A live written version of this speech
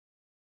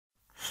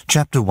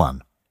Chapter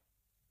 1.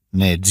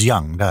 Ned's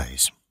Young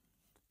Days.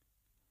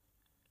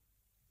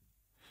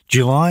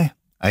 July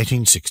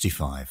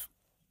 1865.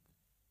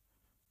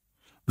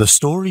 The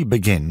story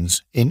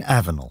begins in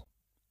Avenel,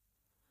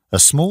 a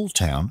small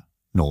town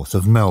north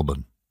of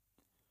Melbourne.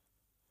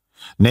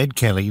 Ned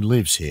Kelly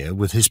lives here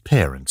with his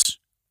parents,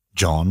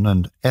 John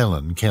and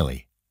Ellen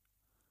Kelly.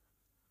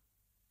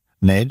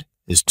 Ned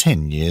is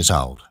 10 years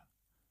old,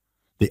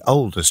 the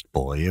oldest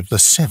boy of the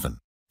 7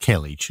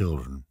 Kelly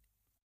children.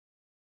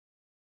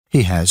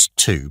 He has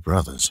 2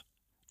 brothers,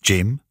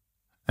 Jim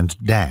and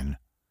Dan,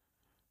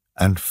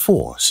 and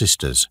 4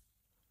 sisters,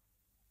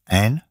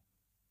 Anne,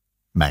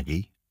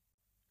 Maggie,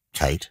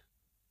 Kate,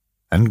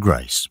 and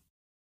Grace.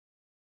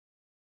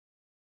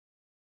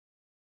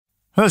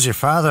 "Where's your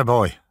father,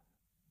 boy?"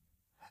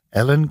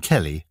 Ellen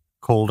Kelly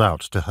called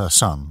out to her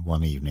son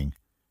one evening.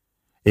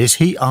 "Is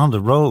he on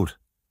the road?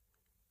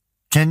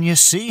 Can you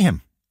see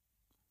him?"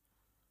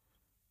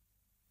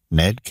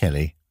 Ned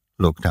Kelly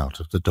looked out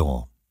of the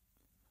door.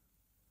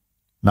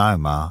 "No,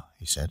 Ma,"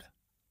 he said.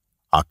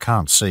 "I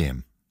can't see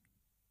him."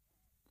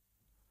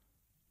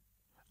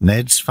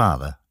 Ned's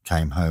father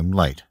came home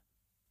late,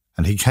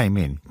 and he came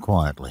in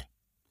quietly.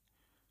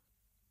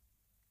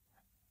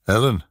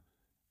 "Ellen,"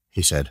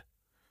 he said,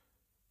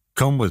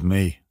 "come with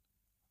me.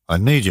 I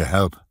need your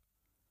help.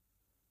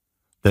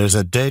 There's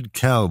a dead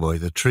cow by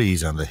the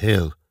trees on the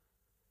hill.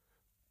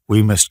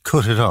 We must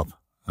cut it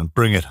up and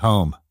bring it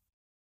home."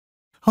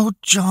 "Oh,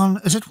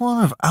 John, is it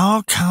one of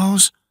our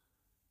cows?"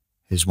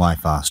 his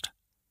wife asked.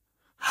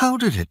 "How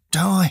did it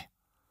die?"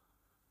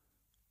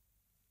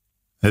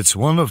 "It's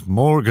one of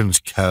Morgan's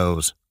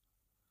cows,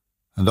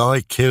 and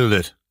I killed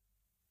it,"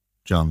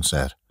 John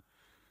said.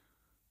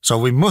 "So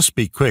we must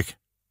be quick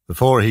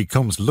before he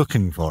comes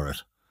looking for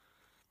it."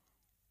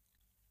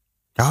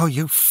 "Oh,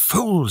 you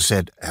fool,"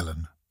 said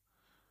Ellen.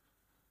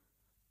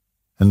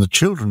 In the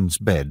children's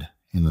bed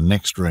in the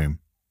next room,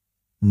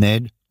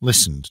 Ned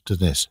listened to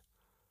this.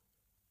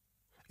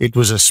 It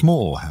was a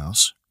small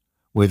house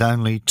with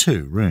only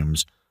 2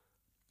 rooms,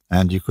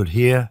 and you could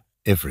hear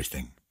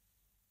everything.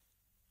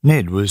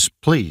 Ned was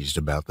pleased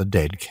about the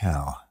dead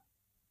cow.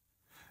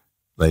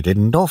 They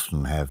didn't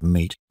often have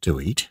meat to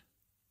eat,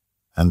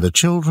 and the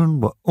children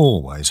were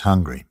always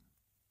hungry.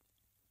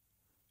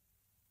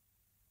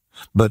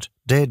 But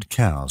dead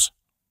cows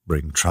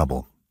bring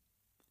trouble.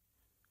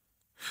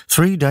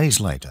 3 days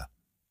later,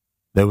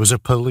 there was a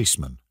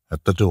policeman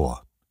at the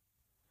door.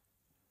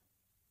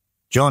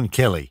 "John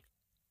Kelly,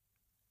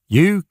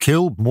 you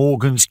killed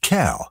Morgan's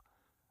cow,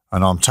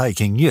 and I'm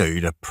taking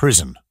you to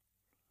prison."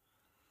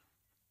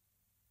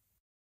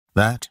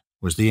 That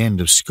was the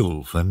end of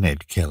school for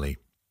Ned Kelly.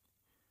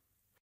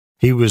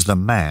 He was the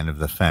man of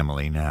the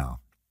family now.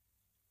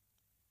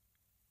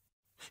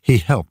 He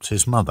helped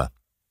his mother,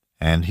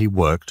 and he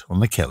worked on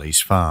the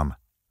Kellys' farm.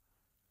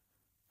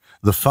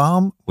 The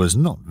farm was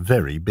not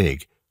very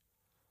big,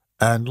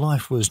 and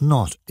life was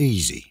not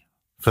easy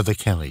for the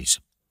Kellys.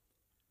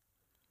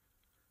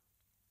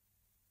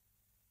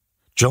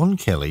 John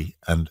Kelly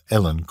and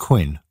Ellen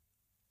Quinn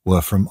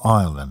were from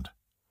Ireland.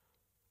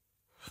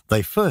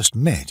 They first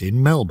met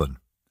in Melbourne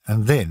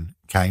and then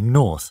came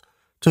north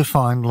to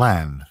find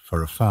land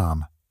for a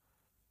farm.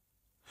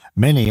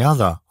 Many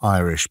other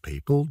Irish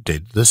people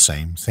did the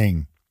same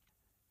thing.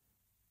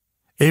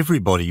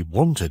 Everybody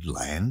wanted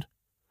land,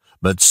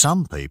 but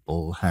some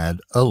people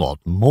had a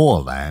lot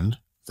more land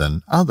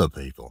than other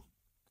people.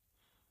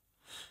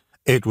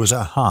 It was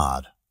a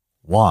hard,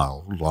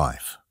 wild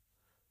life.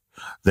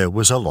 There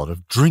was a lot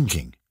of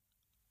drinking,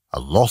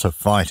 a lot of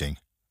fighting,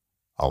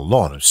 a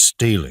lot of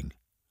stealing.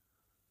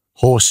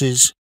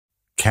 Horses,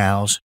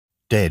 cows,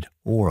 dead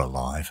or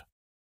alive.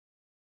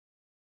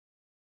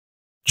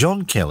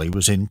 John Kelly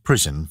was in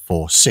prison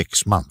for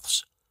 6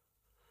 months.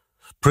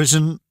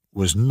 Prison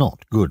was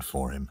not good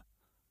for him,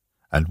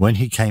 and when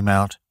he came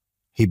out,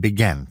 he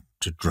began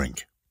to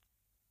drink.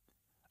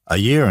 A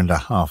year and a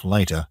half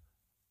later,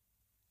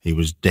 he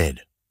was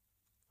dead.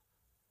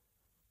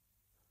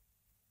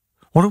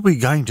 "What are we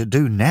going to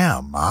do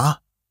now, Ma?"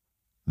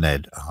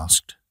 Ned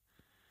asked.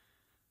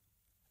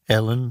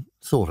 Ellen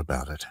thought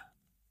about it.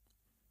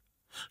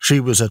 She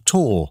was a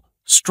tall,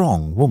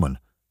 strong woman,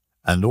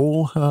 and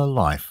all her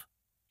life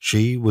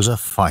she was a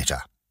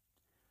fighter.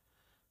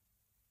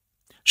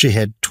 She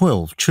had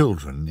 12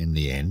 children in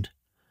the end,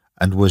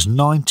 and was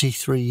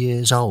 93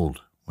 years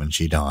old when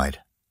she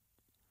died.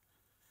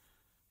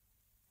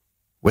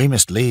 "We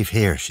must leave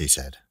here," she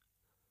said.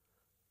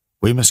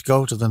 "We must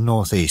go to the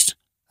northeast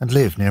and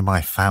live near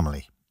my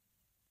family."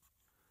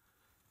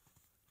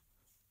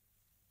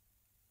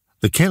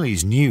 The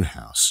Kellys' new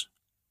house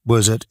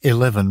was at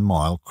 11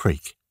 Mile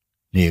Creek,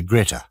 near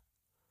Greta.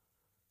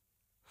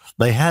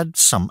 They had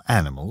some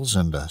animals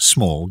and a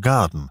small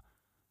garden,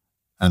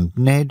 and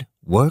Ned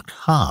worked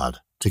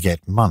hard to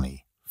get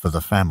money for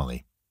the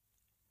family.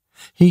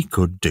 He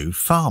could do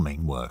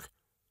farming work,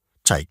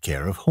 take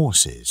care of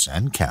horses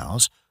and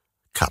cows,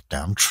 cut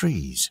down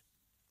trees.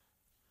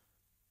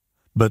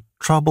 But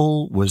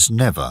trouble was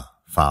never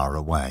far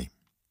away.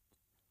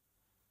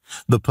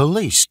 The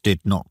police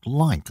did not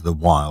like the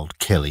wild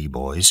Kelly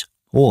boys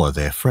or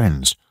their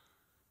friends.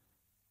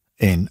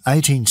 In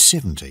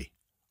 1870,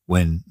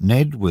 when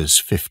Ned was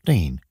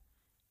 15,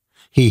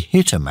 he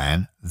hit a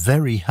man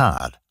very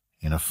hard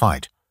in a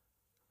fight,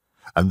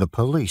 and the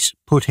police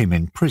put him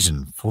in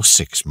prison for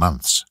 6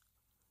 months.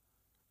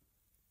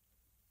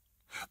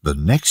 The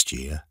next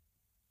year,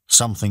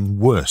 something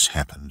worse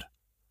happened.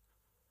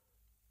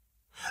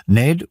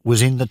 Ned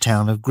was in the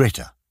town of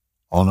Greta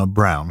on a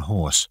brown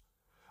horse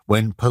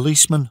when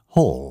policeman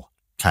Hall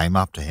came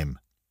up to him.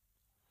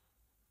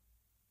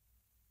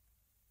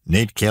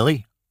 "Ned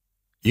Kelly,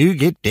 you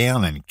get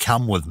down and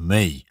come with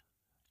me.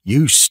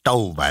 You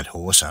stole that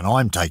horse and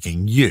I'm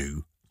taking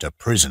you to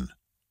prison."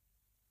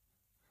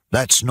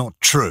 "That's not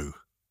true,"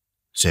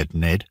 said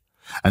Ned,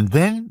 and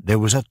then there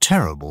was a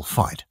terrible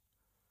fight.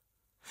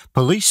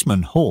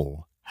 Policeman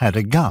Hall had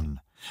a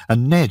gun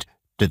and Ned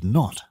did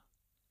not,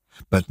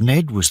 but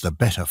Ned was the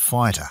better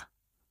fighter.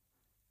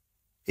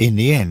 In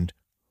the end,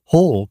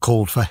 Hall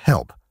called for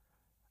help,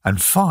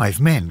 and 5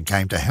 men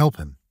came to help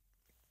him.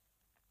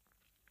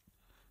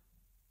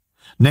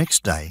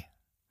 Next day,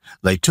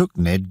 they took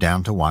Ned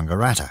down to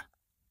Wangaratta,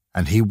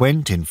 and he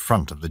went in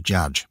front of the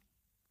judge.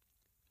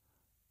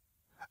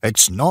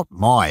 "It's not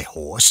my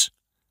horse.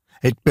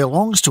 It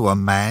belongs to a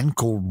man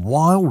called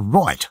Wild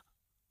Wright,"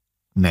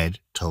 Ned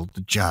told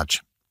the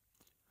judge.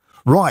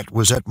 "Wright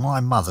was at my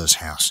mother's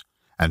house,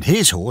 and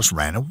his horse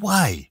ran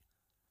away.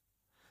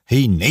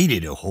 He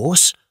needed a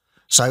horse,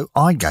 so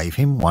I gave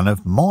him one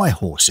of my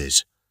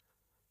horses.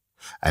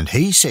 And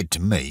he said to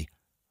me,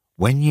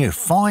 'When you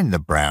find the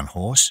brown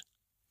horse,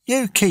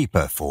 you keep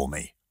her for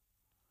me.'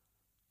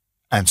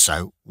 And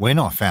so when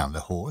I found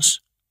the horse,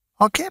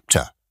 I kept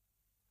her."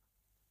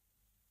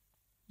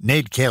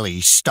 "Ned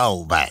Kelly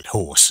stole that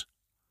horse,"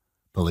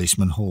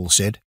 Policeman Hall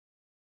said.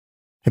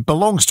 "It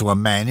belongs to a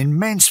man in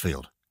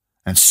Mansfield,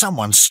 and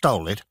someone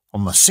stole it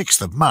on the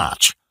 6th of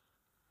March.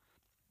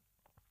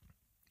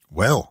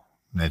 "Well,"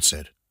 Ned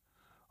said,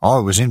 "I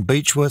was in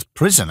Beechworth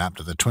prison up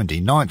to the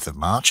 29th of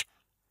March.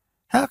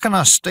 How can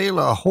I steal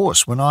a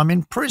horse when I'm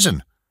in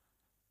prison?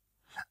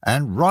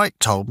 And Wright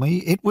told me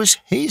it was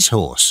his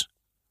horse.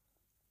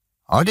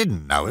 I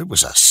didn't know it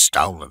was a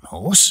stolen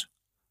horse."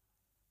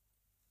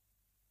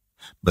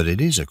 But it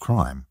is a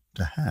crime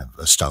to have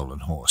a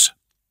stolen horse.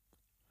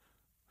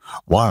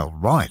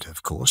 Wild Wright,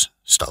 of course,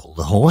 stole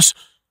the horse,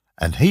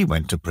 and he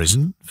went to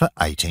prison for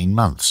 18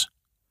 months.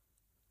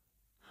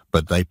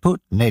 But they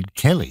put Ned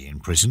Kelly in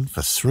prison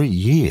for 3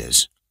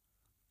 years.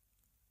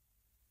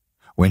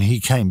 When he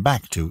came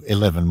back to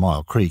 11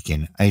 Mile Creek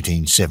in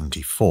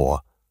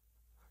 1874,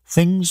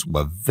 things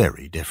were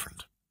very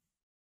different.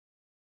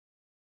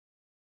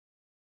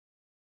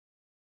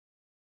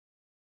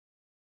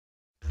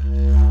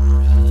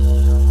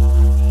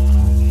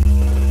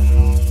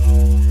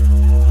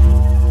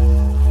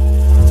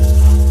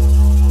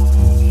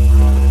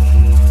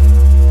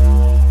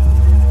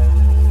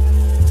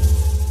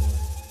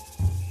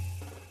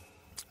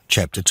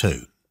 Chapter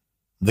 2.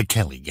 The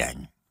Kelly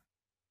Gang.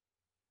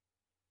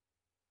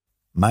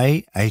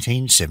 May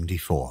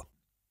 1874.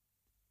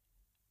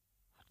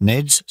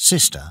 Ned's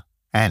sister,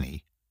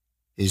 Annie,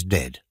 is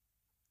dead.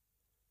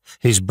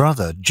 His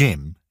brother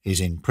Jim is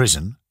in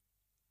prison,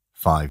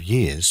 5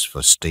 years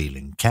for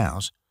stealing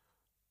cows,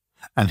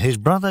 and his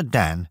brother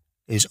Dan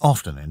is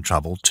often in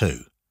trouble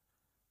too.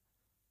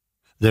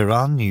 There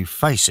are new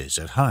faces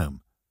at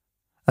home,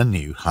 a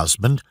new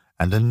husband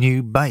and a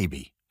new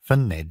baby for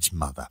Ned's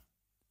mother.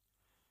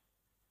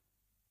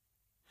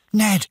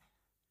 "Ned,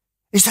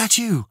 is that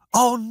you?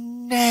 Oh,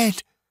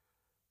 Ned!"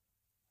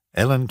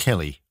 Ellen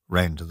Kelly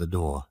ran to the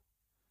door.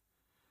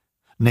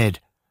 Ned,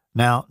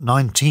 now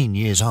 19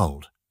 years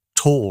old,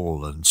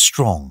 tall and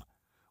strong,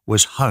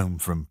 was home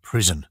from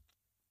prison.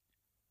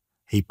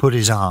 He put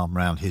his arm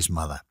round his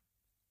mother.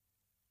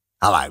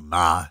 "Hello,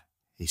 Ma,"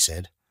 he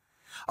said.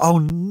 "Oh,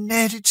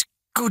 Ned, it's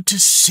good to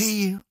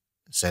see you,"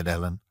 said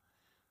Ellen.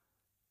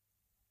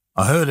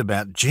 "I heard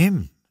about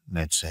Jim,"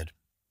 Ned said.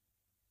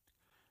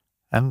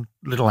 "And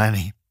little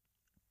Annie."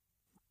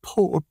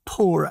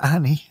 Poor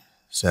Annie,"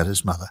 said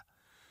his mother.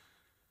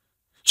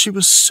 "She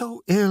was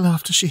so ill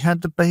after she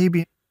had the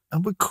baby,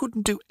 and we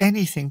couldn't do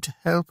anything to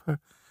help her.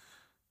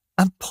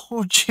 And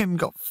poor Jim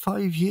got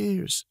 5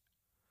 years.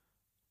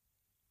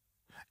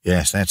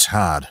 "Yes, that's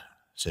hard,"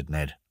 said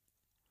Ned.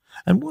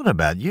 "And what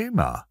about you,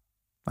 Ma?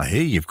 I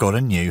hear you've got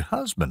a new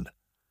husband."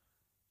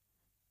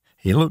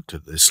 He looked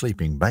at the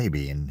sleeping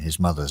baby in his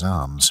mother's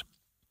arms.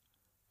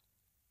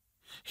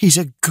 "He's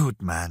a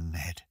good man,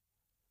 Ned.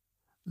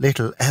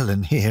 Little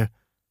Ellen here,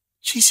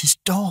 she's his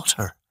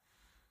daughter."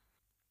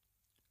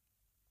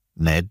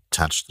 Ned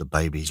touched the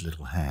baby's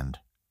little hand.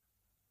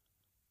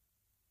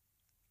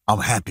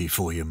 "I'm happy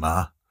for you,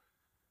 Ma,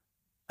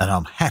 and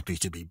I'm happy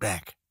to be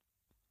back."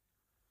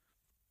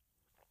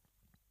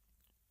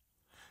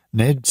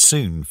 Ned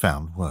soon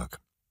found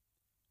work.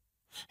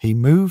 He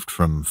moved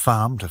from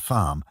farm to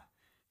farm,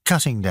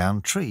 cutting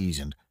down trees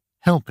and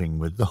helping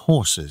with the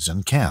horses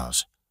and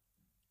cows.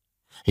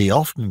 He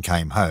often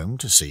came home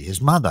to see his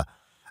mother,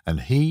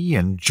 and he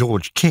and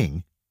George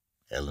King,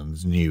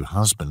 Ellen's new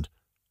husband,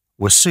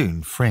 were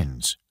soon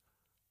friends.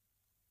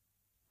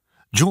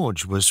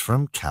 George was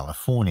from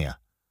California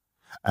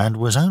and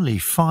was only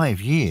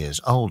 5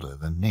 years older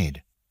than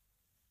Ned.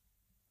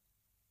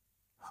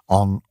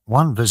 On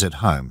one visit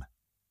home,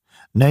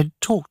 Ned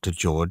talked to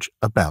George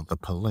about the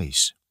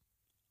police.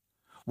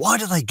 "Why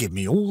do they give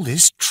me all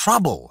this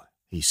trouble?"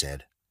 he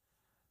said.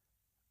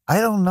 "I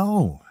don't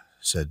know,"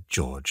 said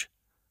George.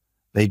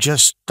 "They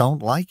just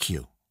don't like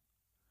you."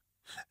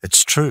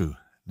 "It's true,"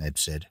 Ned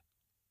said.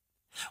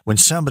 "When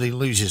somebody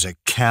loses a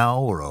cow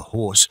or a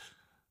horse,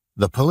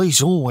 the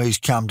police always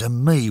come to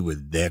me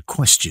with their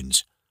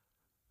questions.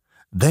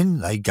 Then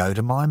they go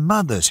to my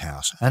mother's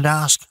house and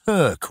ask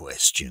her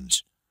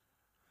questions.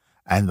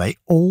 And they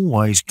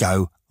always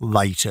go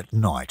late at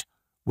night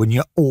when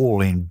you're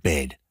all in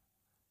bed.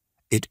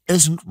 It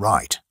isn't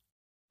right."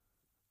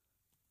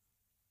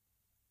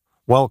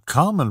 "Well,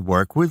 come and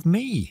work with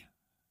me,"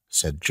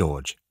 said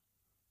George.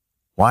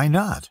 "Why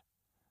not?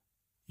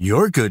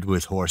 You're good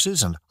with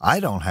horses, and I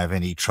don't have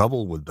any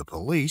trouble with the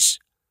police."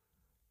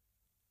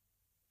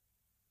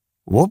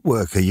 "What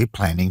work are you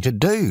planning to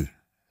do?"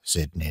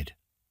 said Ned.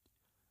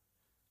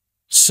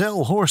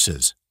 "Sell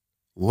horses,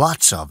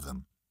 lots of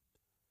them."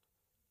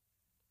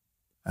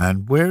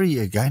 "And where are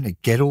you going to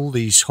get all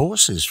these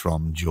horses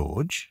from,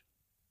 George?"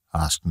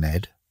 asked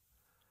Ned.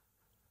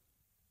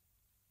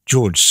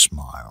 George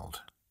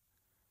smiled,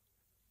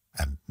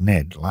 and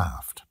Ned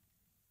laughed.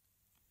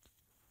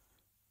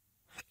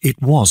 It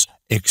was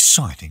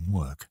exciting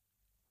work.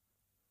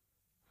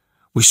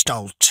 "We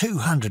stole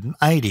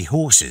 280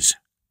 horses,"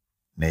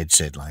 Ned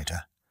said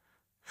later.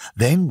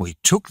 "Then we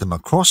took them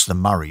across the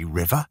Murray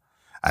River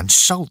and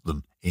sold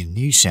them in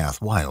New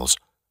South Wales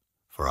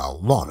for a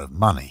lot of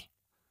money."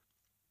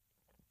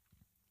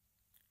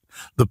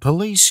 The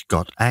police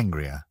got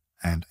angrier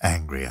and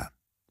angrier.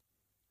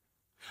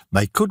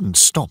 They couldn't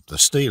stop the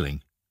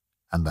stealing,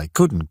 and they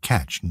couldn't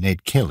catch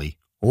Ned Kelly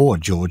or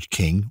George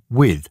King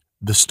with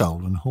the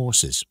stolen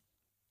horses.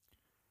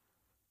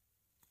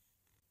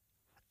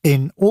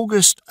 In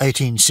August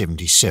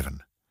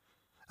 1877,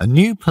 a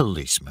new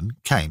policeman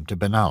came to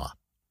Benalla.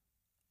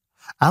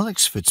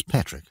 Alex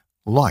Fitzpatrick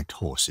liked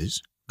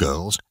horses,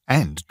 girls,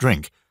 and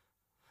drink,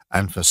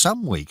 and for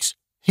some weeks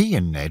he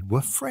and Ned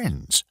were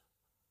friends.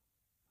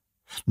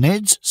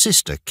 Ned's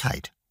sister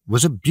Kate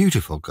was a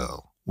beautiful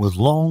girl with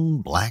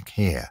long black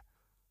hair.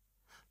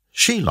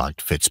 She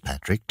liked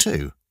Fitzpatrick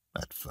too,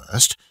 at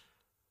first.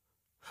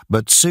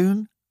 But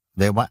soon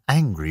there were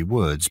angry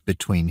words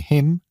between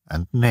him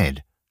and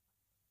Ned,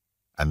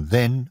 and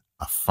then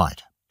a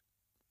fight.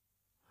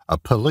 A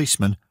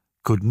policeman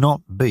could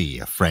not be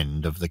a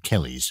friend of the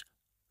Kellys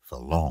for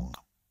long.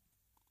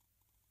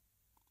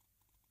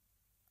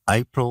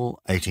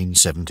 April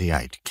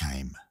 1878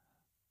 came.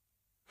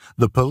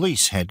 The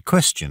police had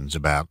questions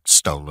about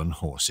stolen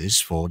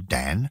horses for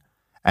Dan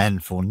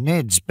and for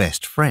Ned's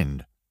best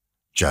friend,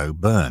 Joe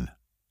Byrne.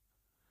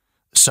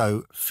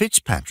 So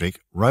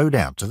Fitzpatrick rode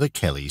out to the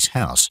Kellys'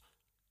 house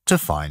to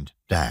find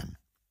Dan.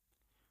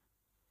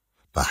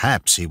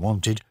 Perhaps he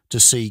wanted to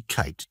see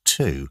Kate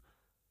too,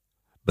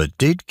 but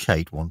did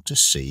Kate want to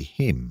see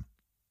him?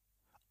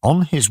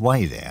 On his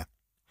way there,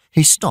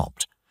 he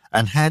stopped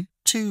and had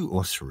 2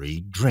 or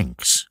 3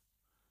 drinks.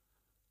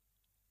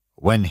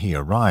 When he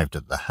arrived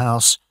at the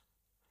house,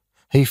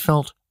 he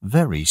felt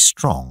very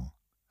strong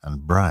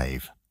and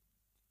brave.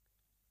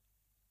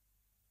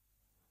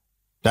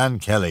 "Dan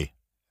Kelly,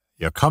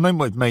 you're coming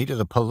with me to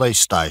the police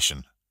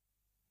station,"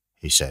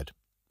 he said.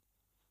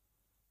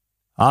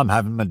 "I'm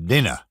having my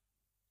dinner,"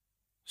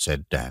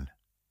 said Dan.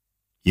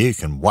 "You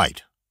can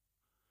wait."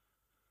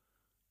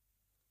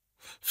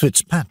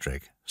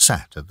 Fitzpatrick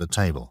sat at the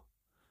table,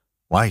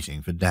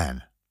 waiting for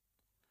Dan.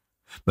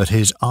 But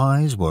his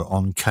eyes were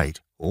on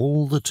Kate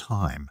all the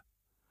time,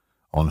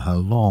 on her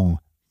long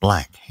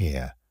black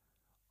hair,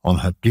 on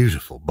her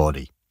beautiful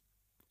body.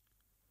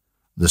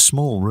 The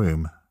small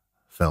room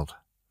felt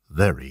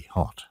very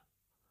hot.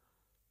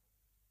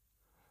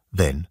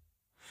 Then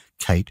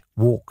Kate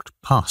walked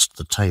past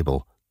the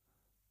table,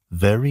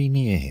 very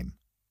near him,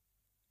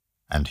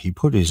 and he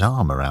put his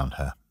arm around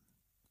her.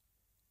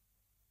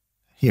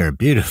 "You're a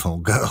beautiful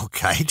girl,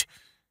 Kate,"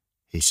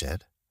 he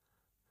said.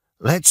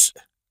 "Let's—"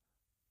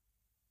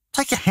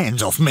 "Take your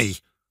hands off me,"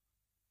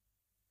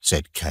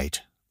 said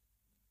Kate.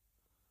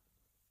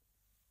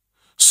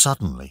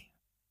 Suddenly,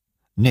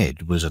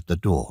 Ned was at the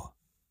door,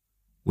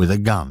 with a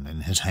gun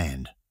in his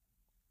hand.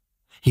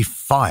 He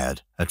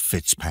fired at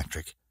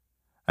Fitzpatrick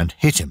and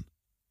hit him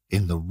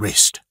in the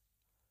wrist.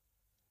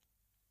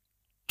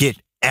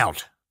 "Get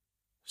out,"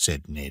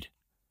 said Ned.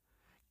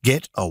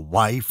 "Get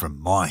away from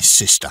my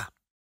sister."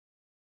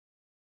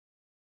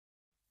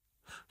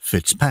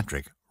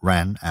 Fitzpatrick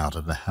ran out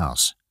of the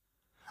house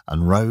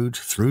and rode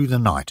through the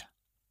night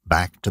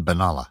back to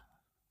Benalla.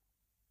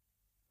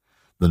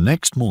 The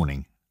next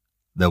morning,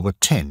 there were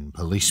 10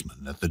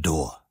 policemen at the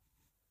door.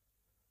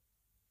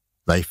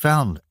 They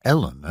found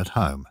Ellen at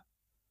home,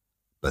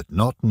 but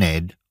not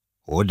Ned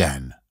or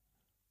Dan.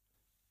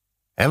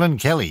 "Ellen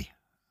Kelly,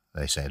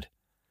 they said.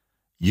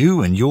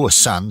 "You and your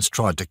sons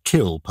tried to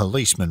kill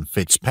Policeman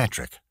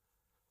Fitzpatrick."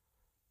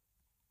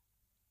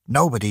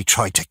 "Nobody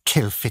tried to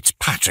kill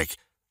Fitzpatrick,"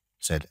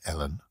 said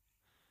Ellen.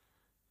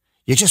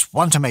 "You just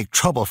want to make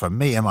trouble for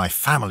me and my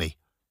family."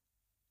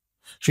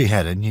 She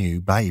had a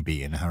new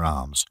baby in her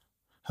arms,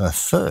 her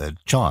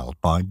third child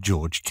by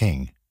George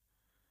King.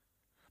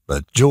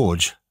 But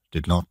George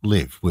did not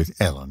live with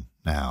Ellen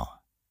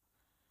now.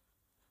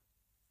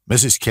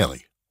 "Mrs.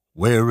 Kelly,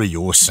 where are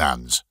your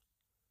sons?"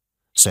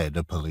 said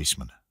a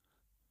policeman.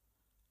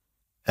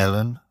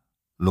 Ellen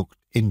looked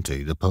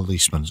into the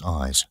policeman's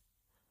eyes.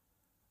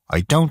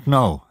 "I don't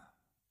know,"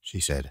 she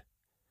said.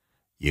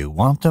 "You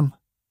want them?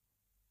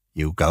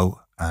 You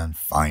go and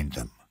find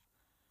them."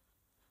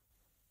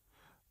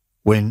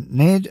 When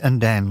Ned and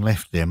Dan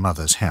left their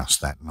mother's house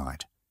that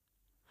night,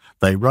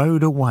 they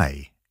rode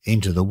away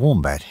into the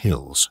Wombat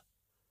Hills.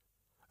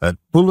 At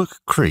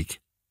Bullock Creek,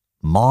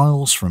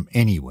 miles from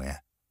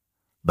anywhere,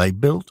 they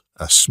built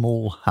a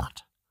small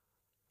hut.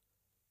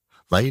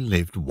 They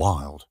lived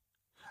wild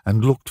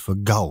and looked for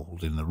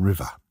gold in the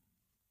river.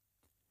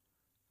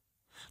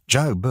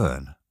 Joe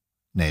Byrne,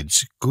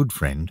 Ned's good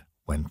friend,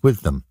 went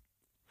with them,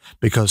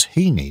 because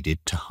he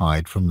needed to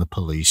hide from the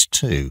police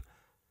too,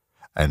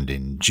 and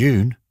in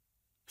June,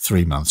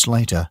 3 months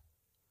later,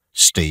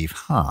 Steve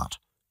Hart,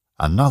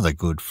 another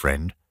good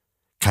friend,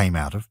 came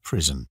out of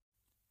prison.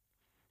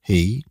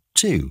 He,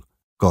 too,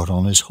 got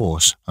on his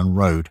horse and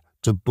rode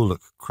to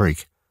Bullock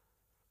Creek.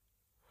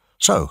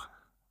 So,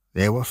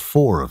 there were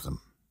 4 of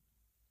them.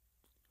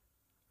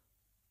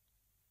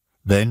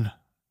 Then,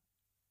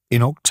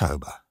 in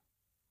October,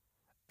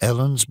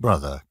 Ellen's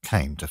brother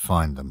came to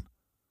find them,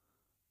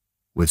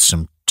 with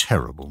some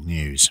terrible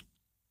news.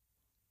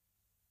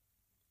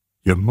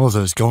 "Your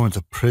mother's going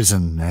to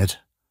prison, Ned,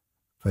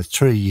 for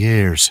 3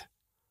 years.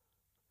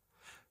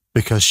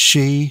 Because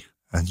she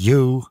and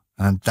you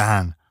and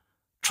Dan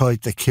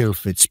tried to kill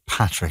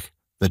Fitzpatrick,"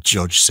 the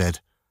judge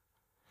said,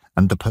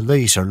 "and the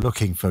police are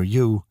looking for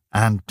you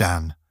and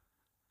Dan.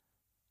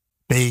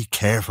 Be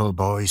careful,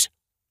 boys.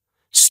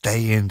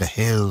 Stay in the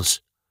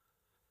hills."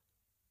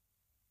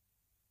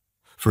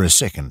 For a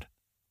second,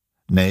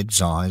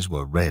 Ned's eyes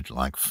were red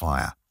like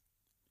fire.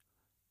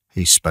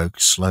 He spoke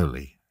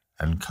slowly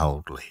and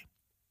coldly.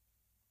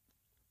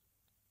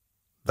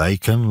 "They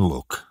can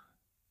look,"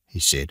 he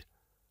said,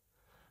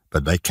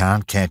 "but they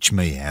can't catch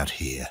me out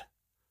here."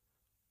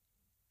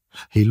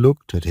 He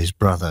looked at his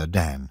brother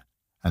Dan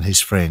and his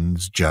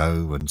friends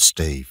Joe and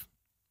Steve.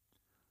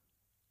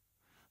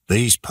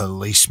 "These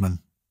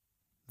policemen,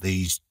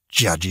 these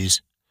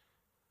judges,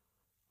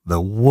 they're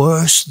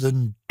worse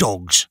than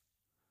dogs.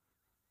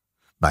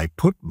 They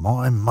put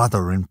my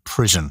mother in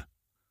prison.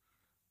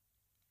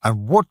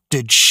 And what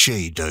did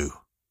she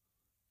do?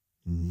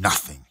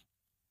 Nothing.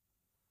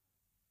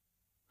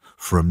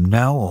 From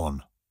now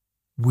on,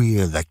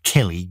 we're the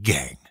Kelly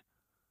gang.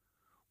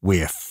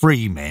 We're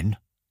free men,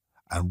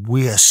 and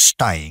we're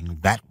staying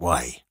that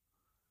way.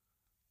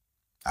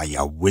 Are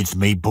you with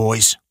me,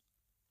 boys?"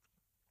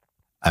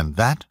 And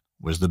that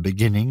was the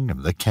beginning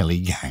of the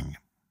Kelly gang.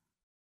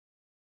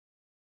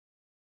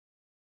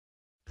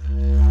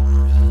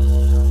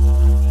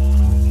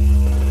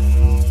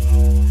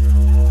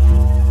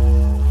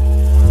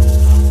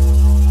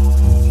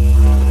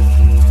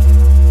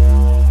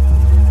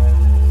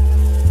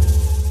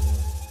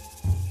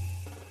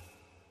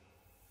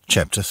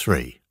 Chapter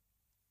 3.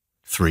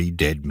 3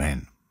 Dead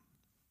Men.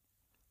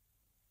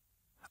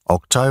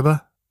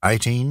 October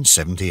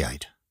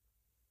 1878.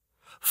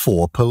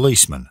 4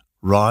 policemen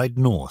ride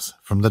north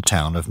from the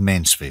town of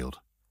Mansfield.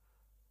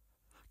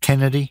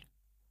 Kennedy,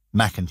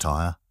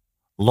 McIntyre,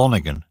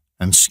 Lonergan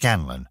and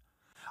Scanlon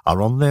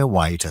are on their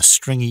way to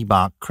Stringy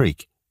Bark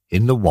Creek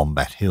in the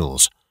Wombat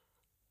Hills.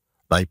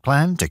 They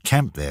plan to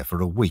camp there for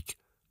a week,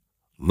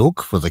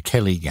 look for the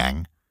Kelly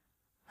gang,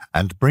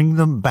 and bring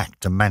them back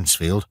to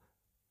Mansfield,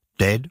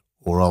 dead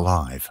or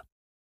alive.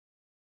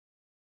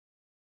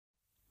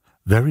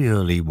 Very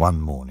early one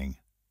morning,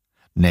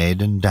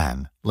 Ned and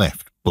Dan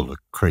left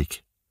Bullock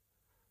Creek.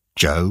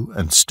 Joe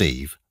and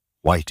Steve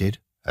waited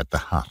at the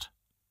hut.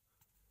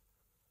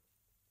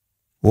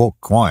 "Walk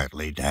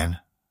quietly, Dan,"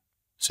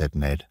 said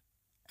Ned,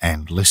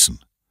 "and listen.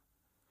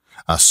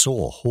 I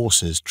saw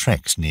horses'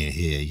 tracks near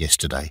here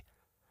yesterday,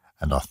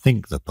 and I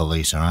think the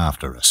police are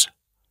after us."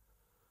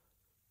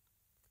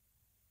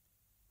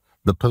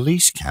 The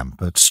police camp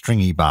at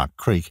Stringy Bark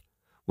Creek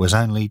was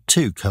only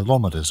 2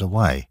 kilometres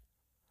away,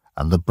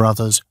 and the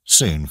brothers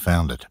soon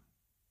found it.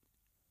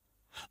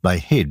 They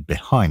hid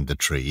behind the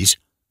trees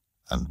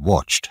and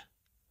watched.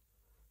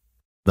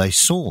 They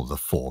saw the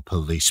 4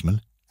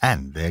 policemen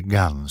and their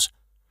guns,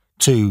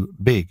 2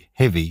 big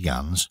heavy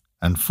guns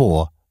and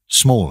 4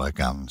 smaller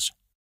guns.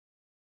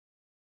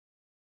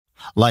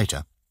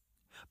 Later,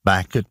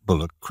 back at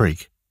Bullock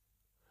Creek,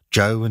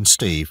 Joe and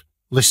Steve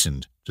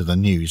listened to the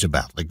news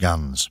about the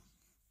guns.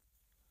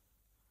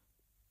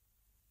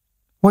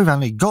 "We've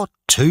only got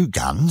 2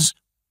 guns.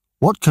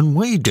 What can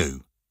we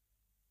do?"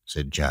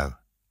 said Joe.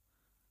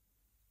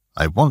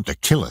 "They want to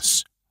kill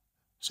us,"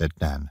 said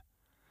Dan.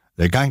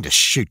 They're going to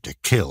shoot to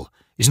kill.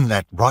 Isn't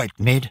that right,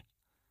 Ned?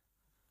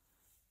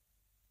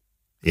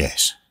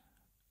 Yes,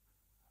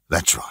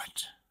 that's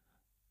right,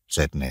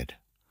 said Ned.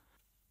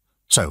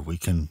 So we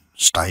can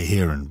stay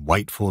here and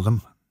wait for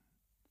them,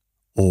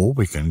 or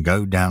we can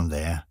go down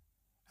there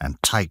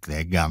and take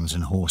their guns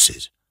and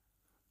horses.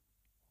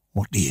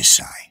 What do you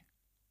say?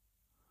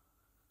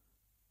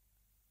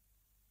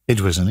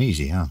 It was an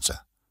easy answer.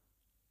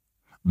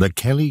 The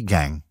Kelly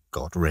gang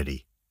got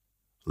ready,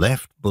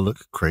 left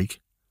Bullock Creek,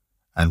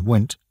 and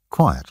went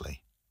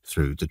quietly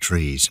through the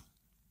trees.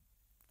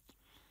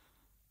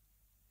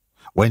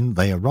 When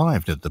they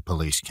arrived at the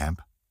police camp,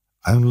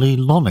 only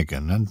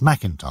Lonergan and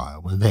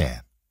McIntyre were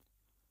there.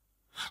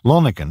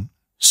 Lonergan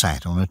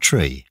sat on a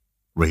tree,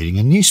 reading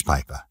a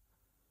newspaper,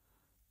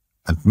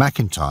 and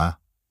McIntyre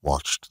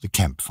watched the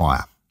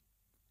campfire.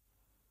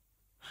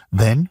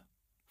 Then,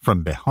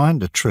 from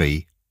behind a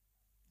tree,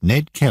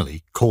 Ned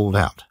Kelly called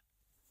out,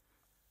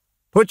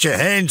 "Put your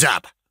hands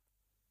up!"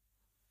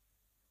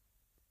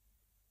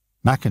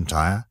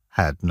 McIntyre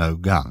had no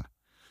gun,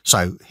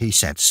 so he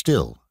sat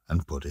still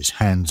and put his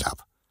hands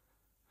up.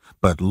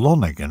 But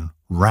Lonergan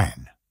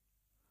ran.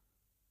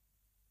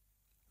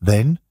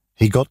 Then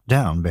he got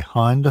down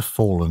behind a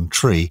fallen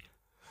tree,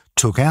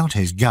 took out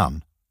his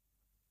gun,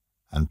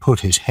 and put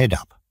his head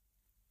up.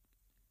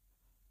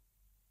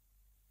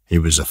 He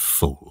was a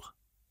fool.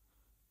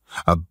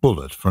 A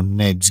bullet from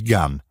Ned's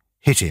gun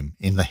hit him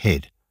in the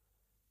head,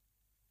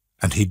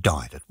 and he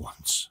died at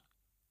once.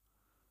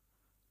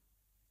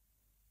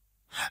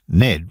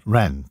 Ned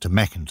ran to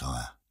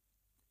McIntyre.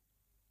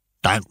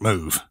 "Don't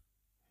move,"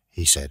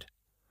 he said.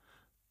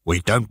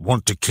 "We don't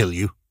want to kill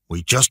you.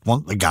 We just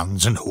want the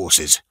guns and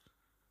horses."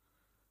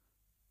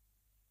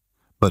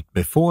 But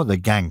before the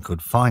gang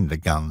could find the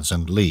guns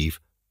and leave,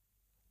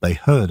 they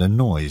heard a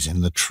noise in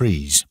the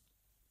trees.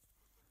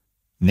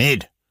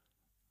 "Ned,"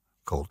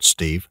 called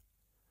Steve,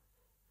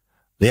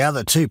 "the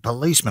other two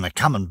policemen are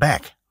coming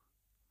back."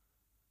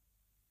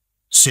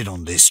 "Sit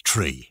on this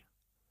tree,"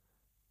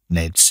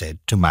 Ned said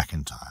to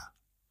McIntyre.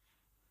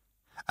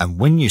 "And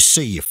when you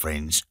see your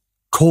friends,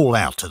 call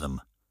out to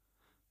them.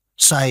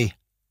 Say,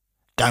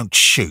 'Don't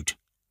shoot.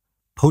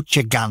 Put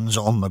your guns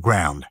on the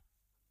ground.'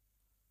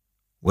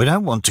 We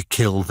don't want to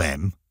kill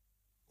them,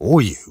 or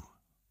you."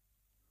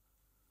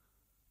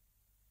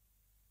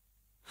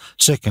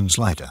 Seconds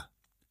later,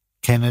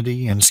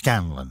 Kennedy and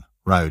Scanlon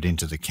rode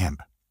into the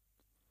camp.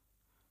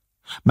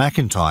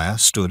 McIntyre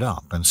stood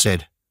up and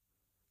said,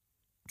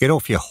 "Get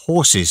off your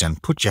horses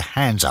and put your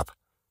hands up.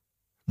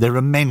 There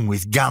are men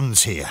with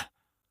guns here."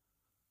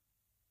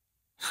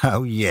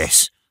 "Oh,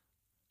 yes,"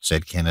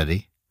 said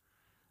Kennedy.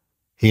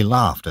 He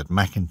laughed at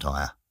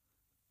McIntyre.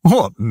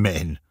 "What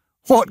men?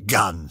 What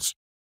guns?"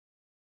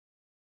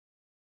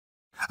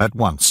 At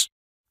once,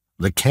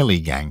 the Kelly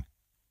gang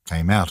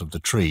came out of the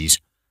trees,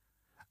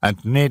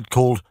 and Ned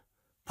called,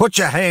 "Put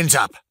your hands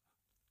up!"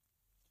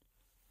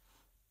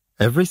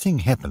 Everything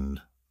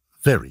happened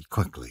very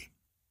quickly.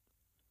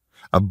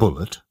 A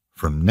bullet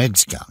from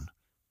Ned's gun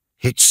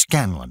hit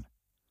Scanlon,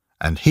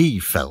 and he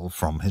fell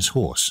from his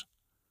horse.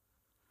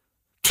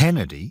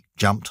 Kennedy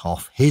jumped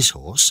off his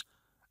horse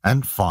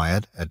and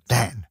fired at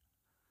Dan.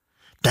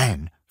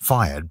 Dan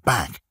fired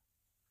back,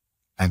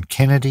 and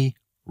Kennedy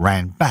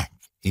ran back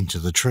into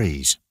the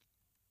trees.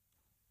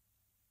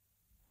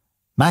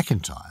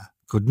 McIntyre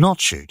could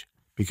not shoot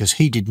because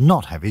he did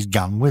not have his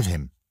gun with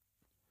him.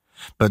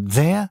 But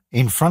there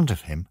in front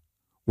of him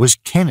was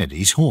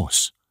Kennedy's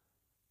horse.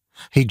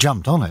 He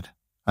jumped on it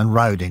and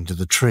rode into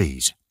the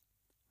trees.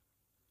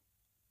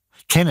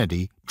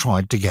 Kennedy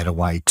tried to get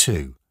away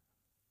too.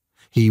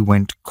 He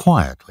went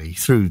quietly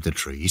through the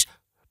trees,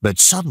 but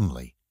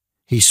suddenly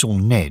he saw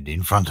Ned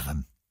in front of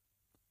him.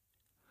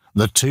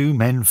 The two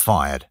men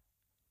fired,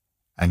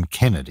 and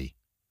Kennedy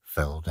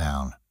fell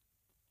down.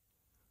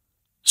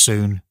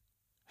 Soon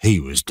he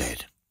was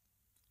dead.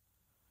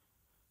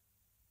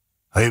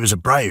 "He was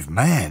a brave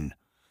man,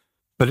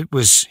 but it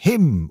was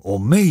him or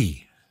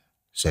me,"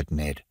 said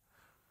Ned.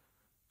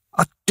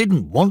 "I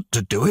didn't want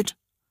to do it.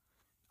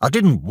 I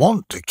didn't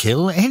want to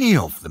kill any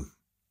of them."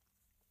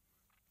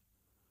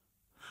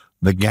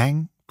 The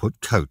gang put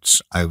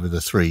coats over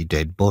the three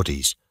dead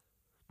bodies,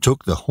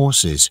 took the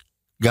horses,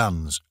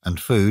 guns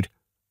and food,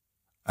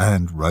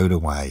 and rode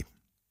away.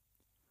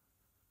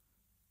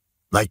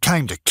 "They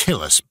came to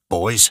kill us,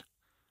 boys,"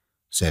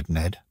 said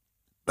Ned,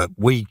 "but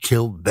we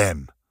killed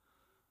them.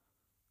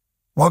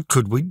 What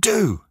could we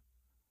do?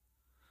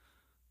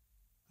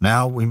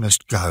 Now we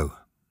must go,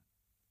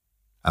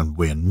 and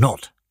we're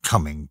not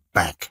coming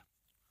back."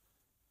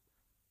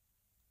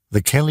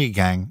 The Kelly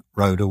gang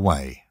rode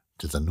away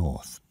to the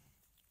north.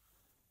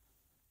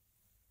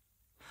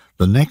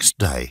 The next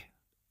day,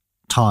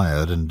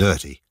 tired and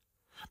dirty,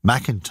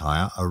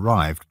 McIntyre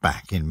arrived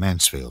back in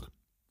Mansfield.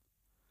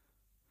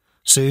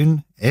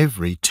 Soon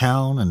every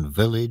town and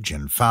village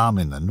and farm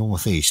in the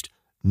northeast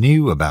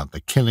knew about the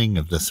killing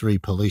of the three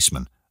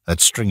policemen at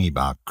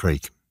Stringybark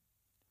Creek.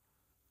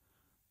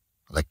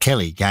 "The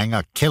Kelly gang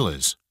are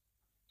killers,"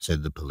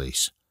 said the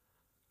police.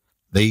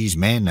 "These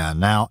men are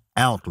now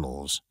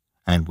outlaws,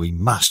 and we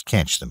must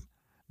catch them,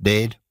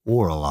 dead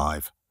or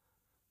alive.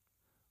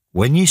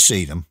 When you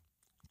see them,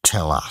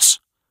 tell us.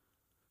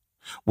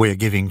 We're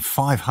giving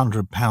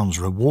 £500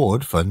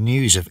 reward for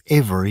news of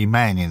every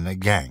man in the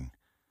gang,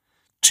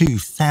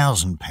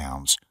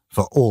 £2,000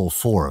 for all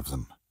 4 of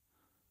them.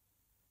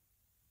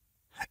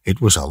 It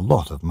was a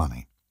lot of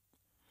money.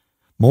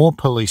 More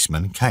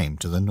policemen came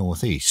to the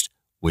northeast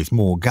with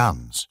more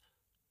guns,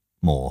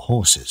 more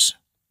horses.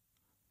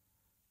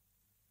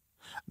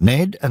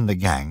 Ned and the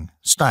gang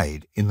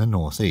stayed in the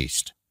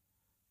northeast.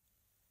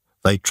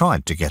 They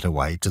tried to get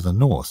away to the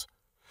north,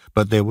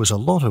 but there was a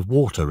lot of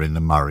water in the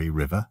Murray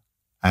River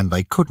and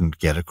they couldn't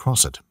get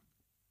across it.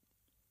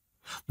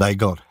 They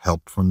got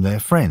help from their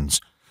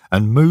friends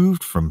and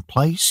moved from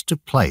place to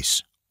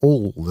place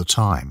all the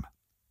time.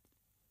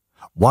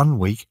 One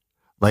week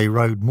they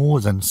rode more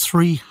than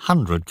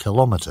 300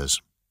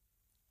 kilometres.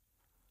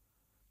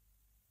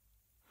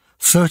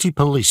 30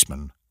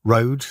 policemen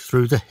rode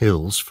through the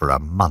hills for a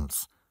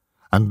month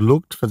and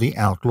looked for the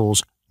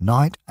outlaws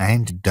night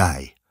and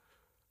day,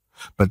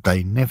 but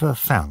they never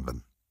found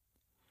them.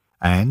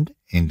 And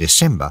in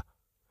December,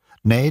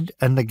 Ned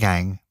and the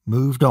gang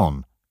moved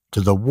on to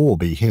the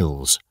Warby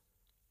Hills.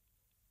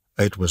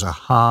 It was a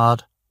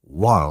hard,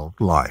 wild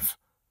life,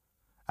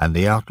 and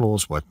the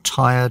outlaws were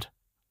tired,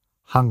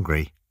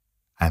 hungry,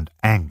 and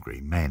angry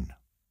men.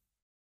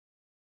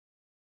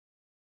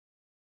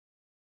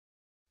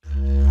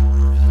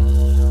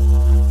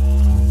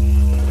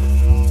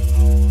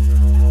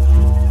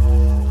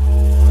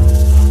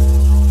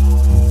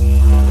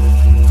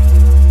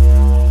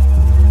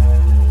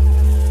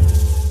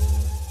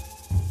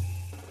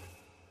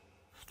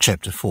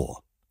 Chapter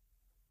 4.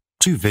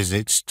 2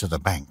 Visits to the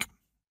Bank.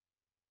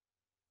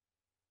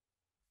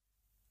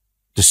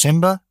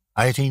 December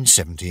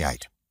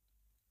 1878.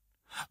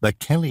 The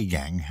Kelly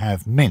gang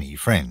have many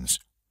friends,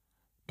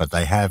 but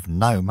they have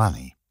no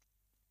money.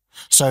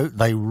 So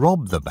they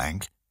rob the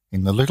bank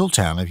in the little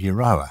town of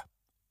Euroa.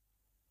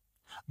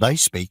 They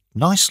speak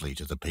nicely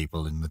to the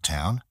people in the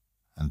town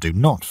and do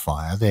not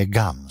fire their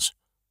guns.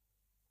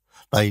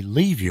 They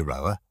leave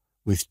Euroa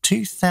with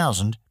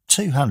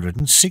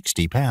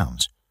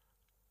 £2,260.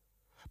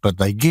 But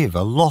they give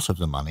a lot of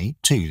the money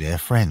to their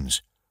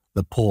friends,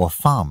 the poor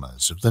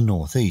farmers of the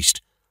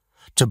northeast,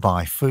 to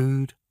buy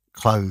food,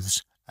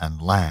 clothes and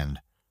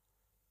land.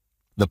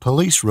 The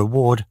police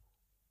reward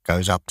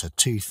goes up to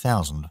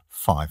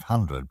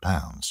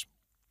 £2,500.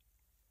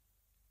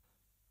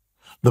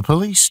 The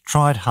police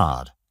tried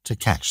hard to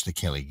catch the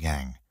Kelly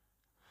gang,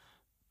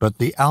 but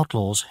the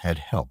outlaws had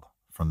help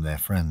from their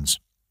friends.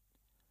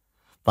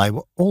 They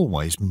were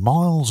always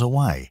miles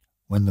away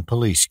when the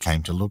police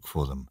came to look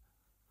for them.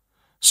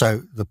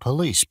 So the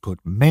police put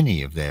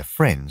many of their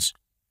friends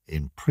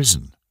in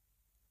prison.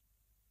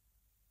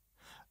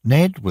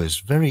 Ned was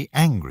very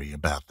angry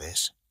about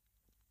this.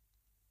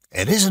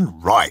 "It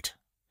isn't right,"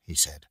 he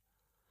said.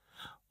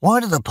 "Why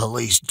do the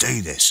police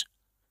do this?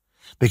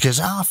 Because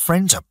our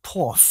friends are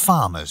poor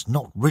farmers,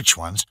 not rich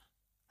ones,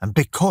 and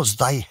because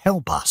they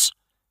help us.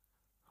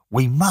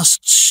 We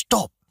must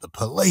stop the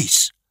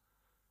police."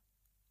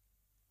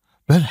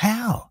 "But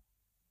how?"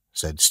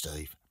 said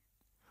Steve.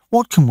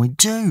 "What can we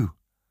do?"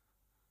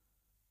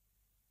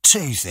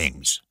 "2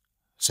 things,"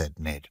 said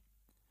Ned.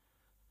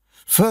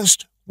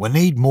 "First, we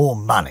need more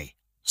money,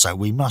 so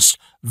we must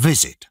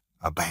visit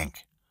a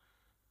bank.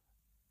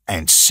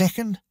 And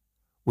second,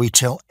 we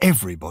tell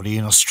everybody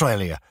in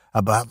Australia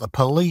about the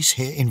police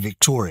here in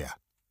Victoria."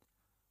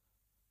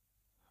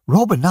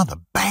 "Rob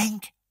another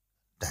bank?"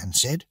 Dan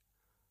said.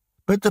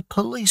 "But the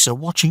police are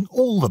watching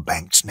all the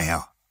banks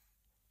now."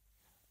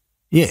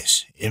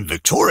 "Yes, in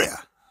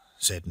Victoria,"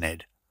 said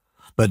Ned,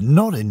 "but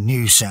not in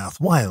New South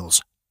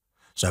Wales.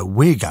 So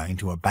we're going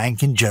to a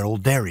bank in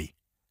Geraldary.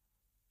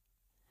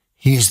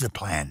 Here's the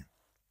plan.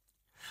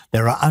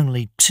 There are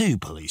only 2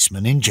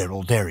 policemen in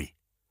Geraldary.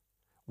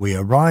 We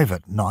arrive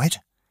at night,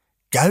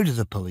 go to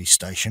the police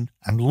station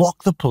and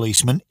lock the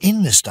policemen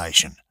in the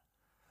station.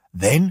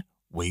 Then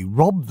we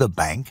rob the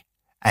bank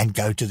and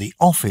go to the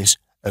office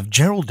of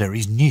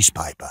Geraldary's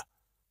newspaper."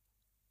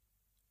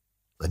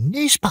 "The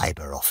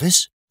newspaper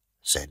office?"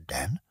 said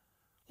Dan.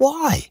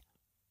 "Why?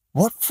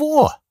 What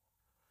for?"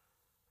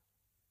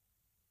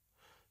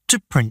 "To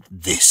print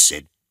this,"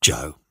 said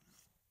Joe.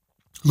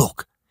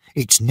 "Look,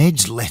 it's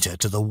Ned's letter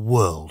to the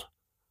world.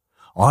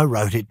 I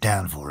wrote it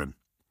down for him.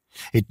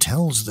 It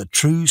tells the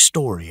true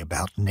story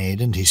about Ned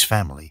and his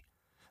family,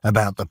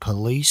 about the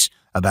police,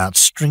 about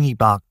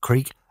Stringybark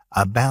Creek,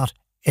 about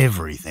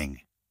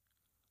everything."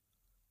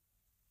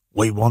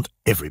 "We want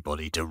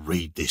everybody to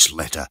read this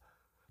letter,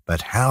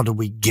 but how do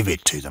we give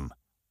it to them?"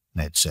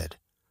 Ned said.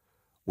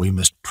 "We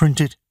must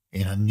print it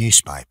in a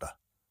newspaper.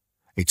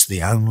 It's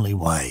the only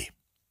way."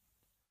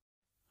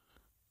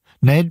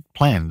 Ned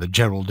planned the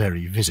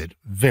Geraldary visit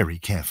very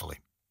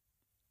carefully.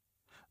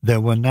 There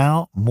were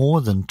now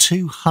more than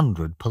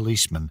 200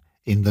 policemen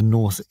in the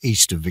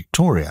northeast of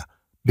Victoria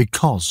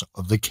because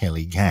of the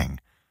Kelly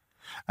gang,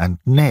 and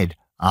Ned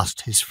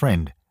asked his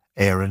friend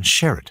Aaron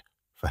Sherritt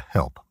for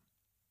help.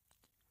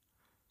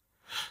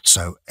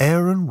 So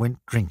Aaron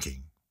went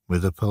drinking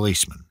with a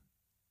policeman.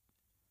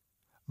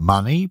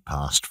 Money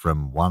passed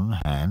from one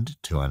hand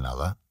to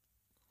another,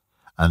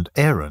 and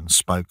Aaron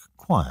spoke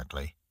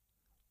quietly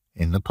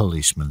in the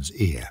policeman's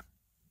ear.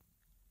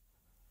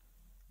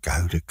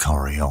 Go to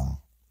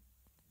Corryong.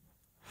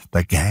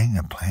 The gang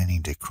are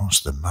planning to cross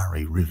the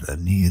Murray River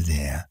near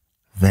there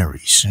very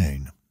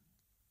soon.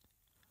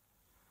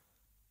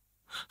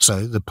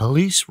 So the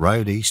police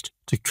rode east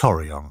to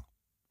Corryong,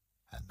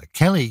 and the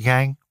Kelly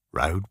gang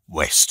rode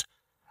west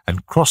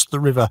and crossed the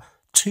river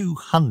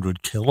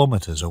 200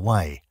 kilometres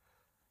away.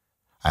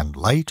 And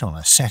late on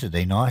a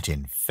Saturday night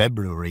in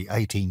February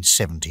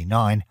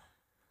 1879,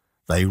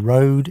 they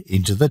rode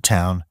into the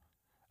town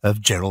of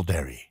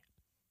Geraldary.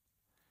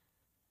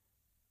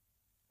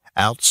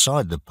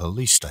 Outside the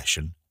police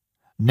station,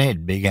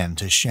 Ned began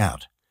to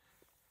shout,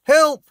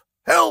 "Help!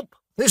 Help!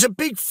 There's a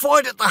big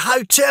fight at the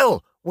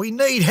hotel! We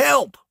need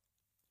help!"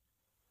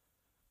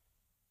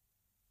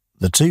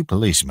 The two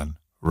policemen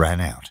ran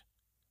out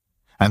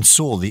and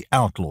saw the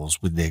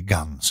outlaws with their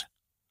guns.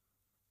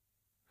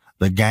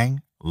 The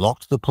gang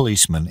locked the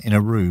policemen in a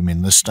room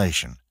in the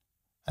station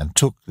and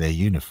took their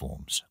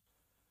uniforms.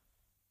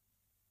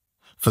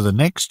 For the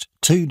next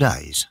 2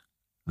 days,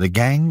 the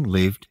gang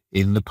lived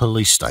in the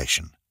police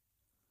station.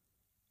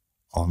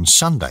 On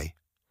Sunday,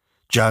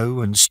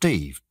 Joe and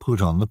Steve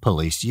put on the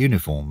police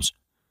uniforms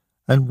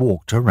and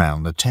walked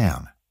around the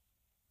town.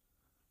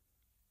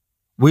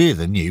 "We're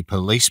the new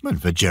policemen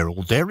for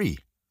Geraldary,"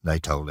 they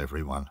told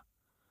everyone.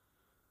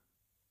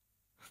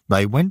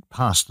 They went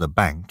past the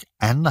bank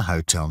and the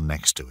hotel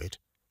next to it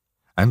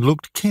and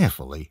looked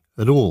carefully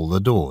at all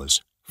the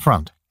doors,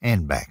 front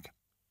and back.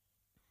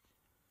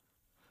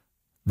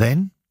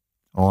 Then,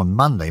 on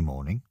Monday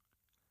morning,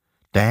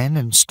 Dan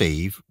and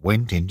Steve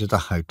went into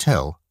the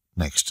hotel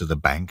next to the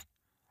bank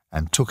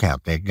and took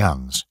out their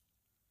guns.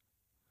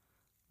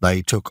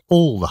 They took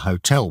all the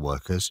hotel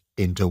workers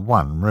into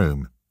one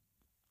room.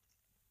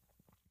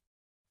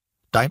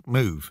 "Don't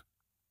move,"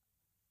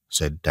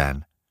 said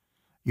Dan.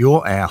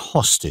 "You're our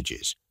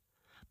hostages,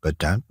 but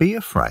don't be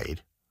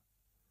afraid.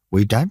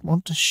 We don't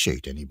want to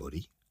shoot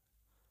anybody."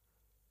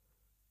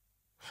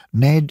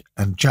 Ned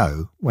and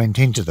Joe went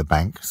into the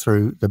bank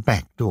through the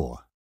back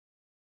door.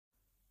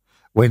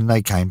 When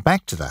they came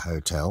back to the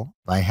hotel,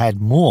 they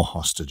had more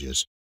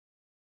hostages,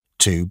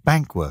 2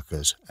 bank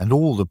workers and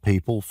all the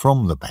people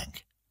from the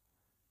bank.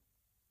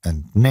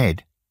 And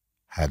Ned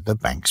had the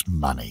bank's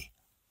money,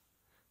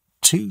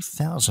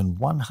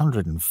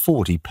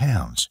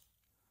 £2,140.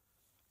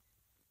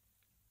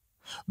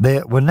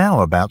 There were now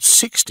about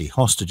 60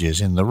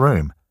 hostages in the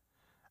room,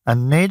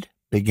 and Ned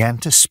began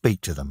to speak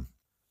to them.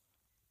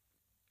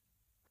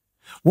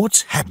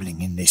 "What's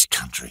happening in this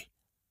country?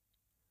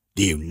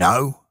 Do you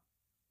know?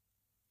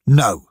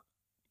 No,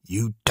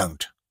 you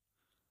don't.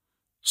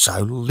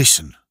 So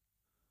listen.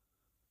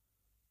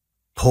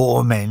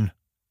 Poor men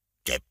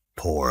get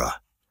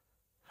poorer,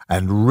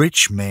 and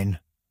rich men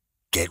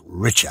get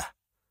richer.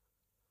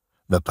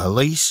 The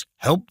police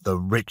help the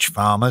rich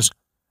farmers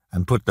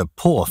and put the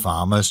poor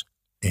farmers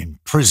in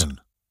prison.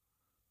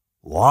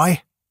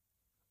 Why?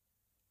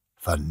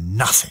 For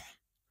nothing.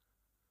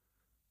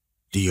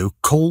 Do you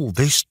call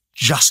this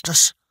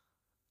justice?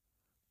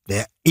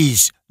 There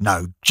is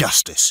no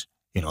justice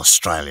in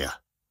Australia.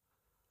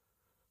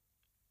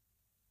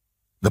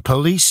 The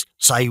police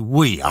say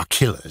we are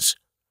killers,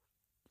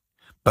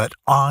 but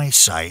I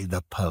say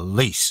the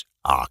police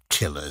are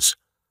killers.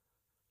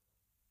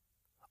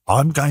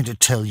 I'm going to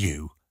tell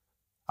you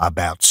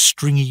about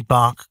Stringy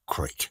Bark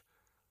Creek,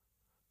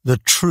 the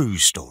true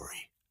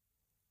story,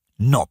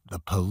 not the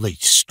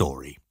police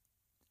story."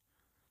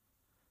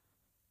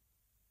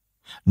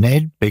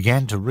 Ned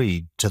began to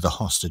read to the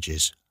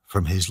hostages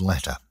from his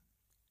letter.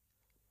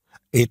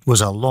 It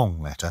was a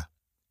long letter,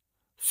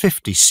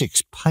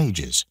 56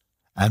 pages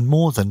and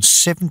more than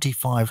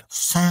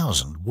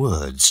 75,000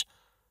 words.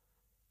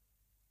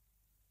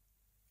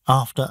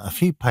 After a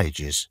few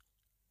pages,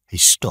 he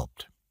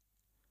stopped.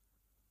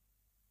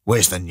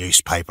 "Where's the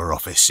newspaper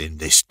office in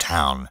this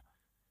town?"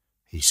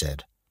 he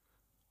said.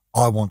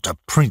 "I want to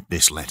print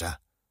this letter,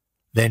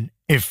 then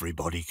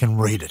everybody can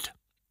read it."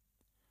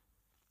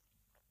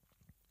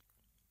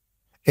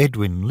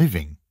 Edwin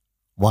Living,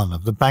 one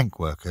of the bank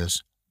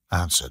workers,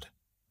 answered.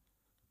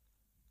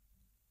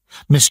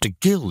 "Mr.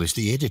 Gill is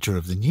the editor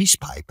of the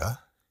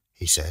newspaper,"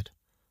 he said.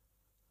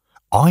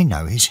 "I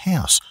know his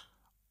house.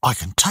 I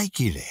can take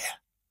you there."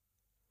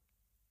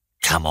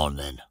 "Come on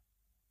then,"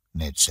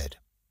 Ned said.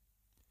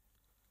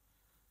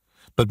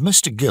 But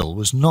Mr. Gill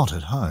was not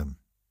at home.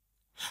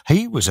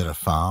 He was at a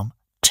farm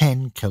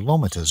 10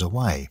 kilometres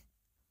away.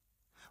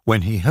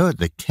 When he heard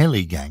the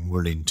Kelly gang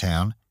were in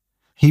town,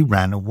 he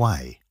ran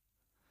away,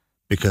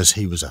 because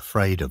he was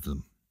afraid of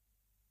them.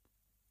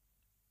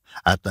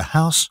 At the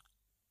house,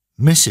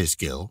 Mrs.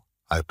 Gill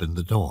opened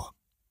the door.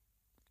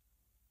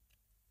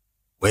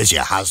 "Where's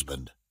your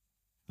husband?"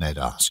 Ned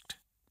asked.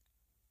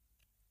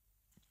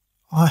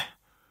 I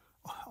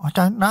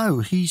don't know.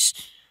 He's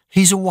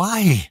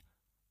away,"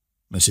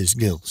 Mrs.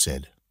 Gill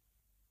said.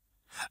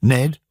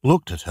 Ned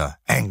looked at her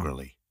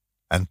angrily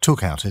and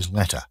took out his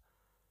letter.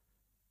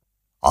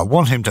 "I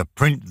want him to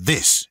print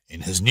this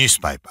in his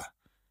newspaper,"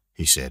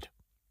 he said.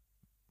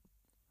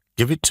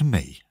 "Give it to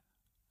me,"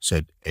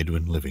 said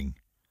Edwin Living.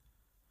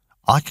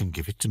 "I can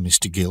give it to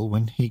Mr. Gill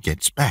when he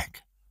gets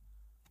back."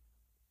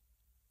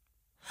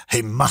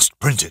 "He must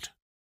print it,"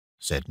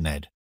 said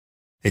Ned.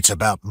 "It's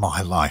about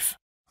my life,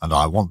 and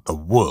I want the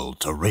world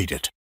to read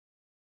it."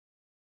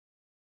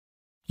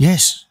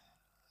 "Yes,"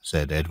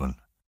 said Edwin.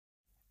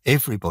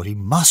 "Everybody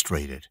must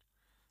read it.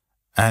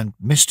 And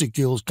Mr.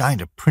 Gill's going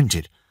to print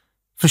it,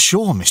 for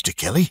sure, Mr.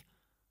 Kelly."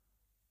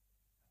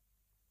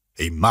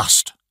 "He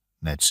must,"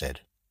 Ned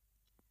said.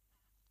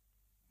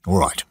 "All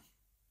right,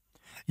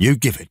 you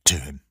give it to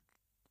him.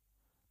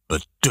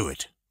 But do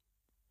it,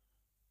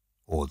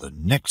 or the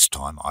next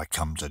time I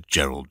come to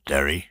Gerald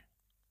Derry."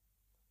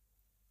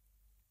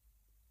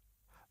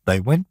 They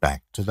went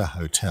back to the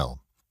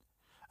hotel,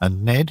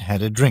 and Ned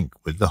had a drink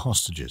with the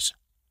hostages.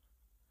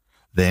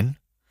 Then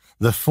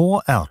the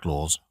 4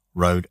 outlaws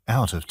rode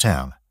out of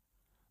town,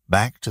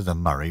 back to the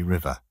Murray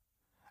River,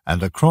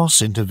 and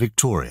across into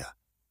Victoria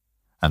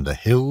and the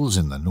hills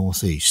in the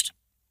northeast.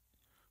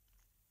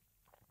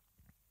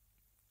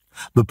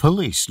 The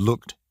police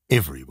looked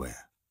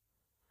everywhere.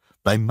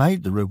 They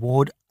made the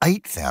reward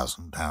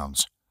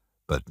 £8,000,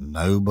 but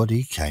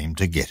nobody came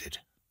to get it.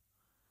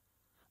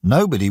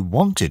 Nobody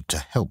wanted to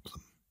help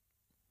them.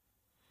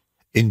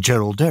 In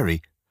Gerald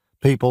Derry,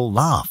 people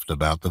laughed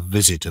about the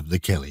visit of the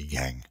Kelly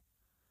gang.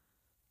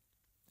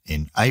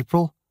 In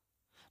April,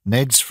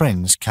 Ned's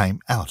friends came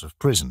out of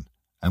prison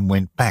and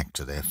went back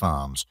to their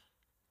farms,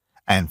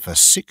 and for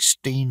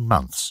 16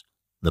 months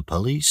the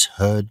police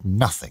heard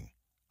nothing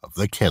of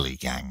the Kelly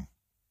gang.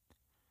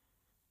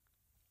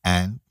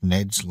 And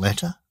Ned's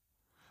letter?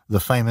 The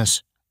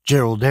famous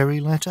Gerald Derry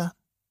letter?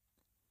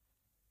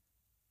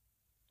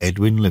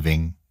 Edwin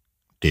Living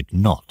did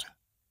not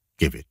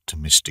give it to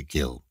Mr.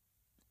 Gill.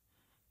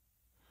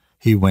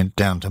 He went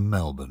down to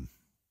Melbourne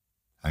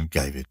and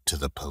gave it to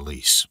the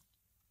police.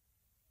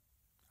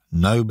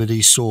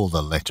 Nobody saw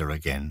the letter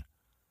again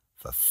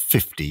for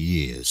 50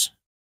 years.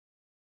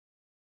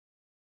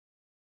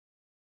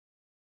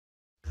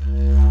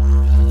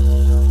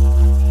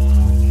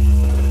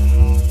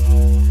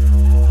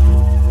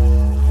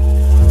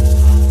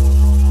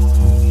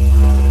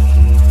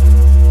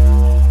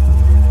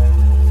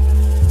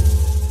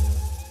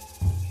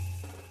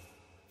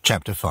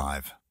 Chapter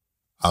 5.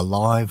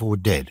 Alive or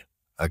Dead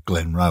at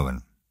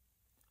Glenrowan.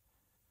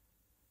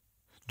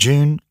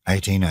 June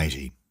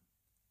 1880.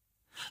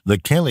 The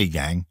Kelly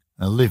gang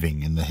are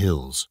living in the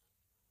hills.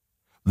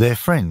 Their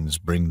friends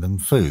bring them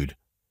food,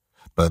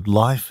 but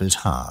life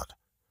is hard,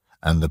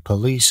 and the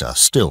police are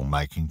still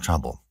making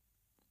trouble.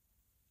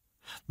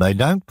 They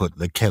don't put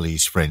the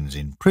Kellys' friends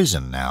in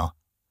prison now,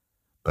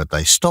 but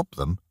they stop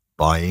them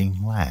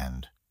buying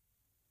land.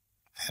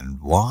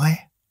 And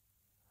why?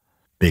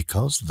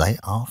 Because they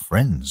are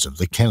friends of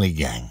the Kelly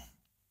gang.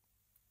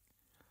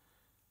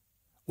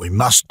 "We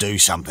must do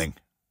something,"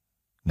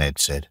 Ned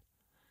said,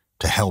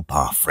 "to help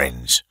our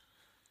friends.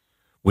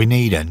 We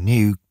need a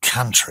new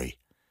country,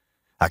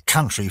 a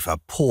country for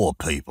poor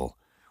people,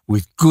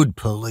 with good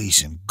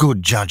police and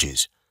good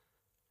judges.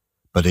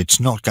 But it's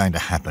not going to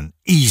happen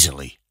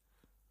easily.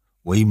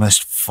 We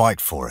must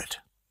fight for it."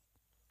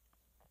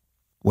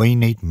 "We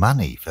need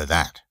money for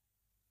that,"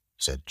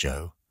 said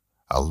Joe.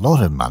 "A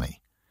lot of money.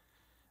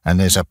 And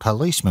there's a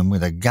policeman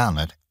with a gun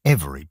at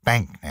every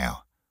bank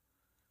now."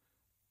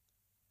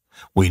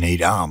 "We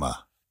need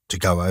armour to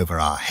go over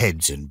our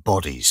heads and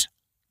bodies,"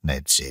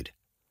 Ned said.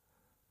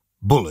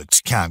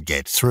 "Bullets can't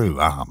get through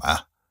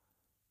armour."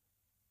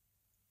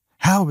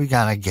 "How are we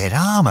going to get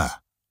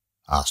armour?"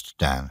 asked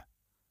Dan.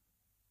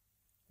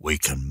 "We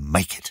can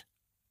make it,"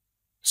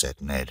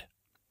 said Ned.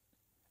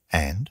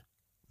 And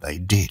they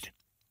did.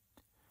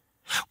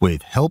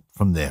 With help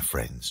from their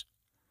friends,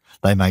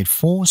 they made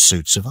 4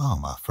 suits of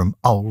armour from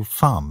old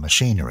farm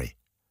machinery.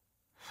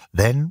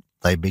 Then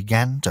they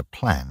began to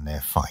plan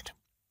their fight.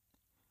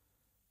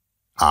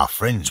 "Our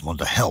friends want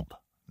to help,"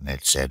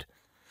 Ned said.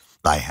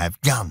 "They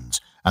have guns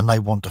and they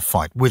want to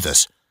fight with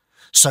us,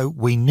 so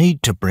we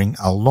need to bring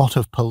a lot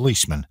of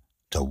policemen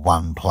to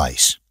one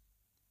place."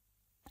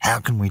 "How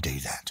can we do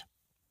that?"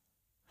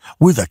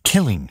 "With a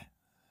killing,"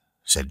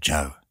 said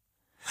Joe.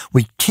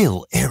 "We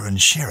kill Aaron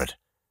Sherritt.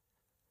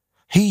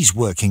 He's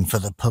working for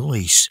the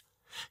police.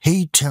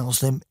 He tells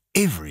them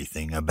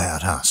everything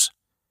about us.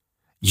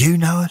 You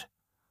know it,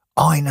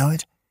 I know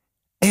it,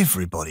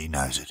 everybody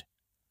knows it.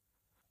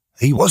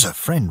 He was a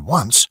friend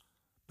once,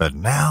 but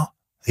now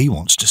he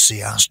wants to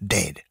see us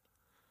dead."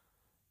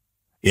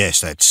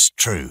 "Yes, that's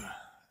true,"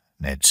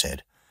 Ned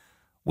said.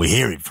 "We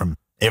hear it from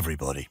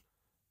everybody.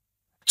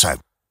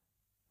 So,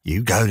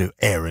 you go to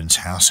Aaron's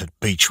house at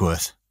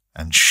Beechworth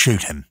and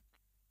shoot him,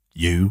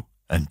 you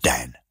and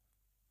Dan."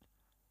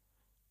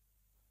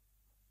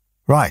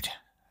 "Right,"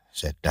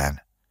 said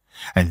Dan.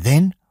 "And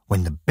then,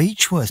 when the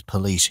Beechworth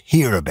police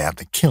hear about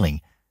the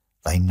killing,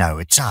 they know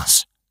it's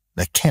us,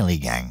 the Kelly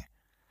gang.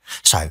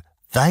 So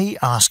they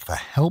ask for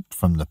help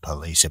from the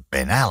police at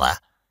Benalla,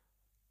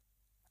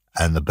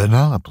 And the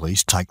Benalla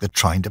police take the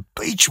train to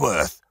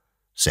Beechworth,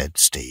 said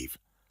Steve.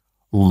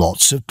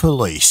 Lots of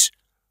police,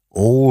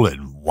 all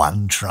in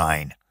one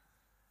train.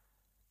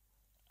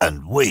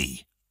 And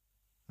we,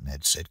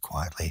 Ned said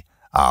quietly,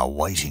 are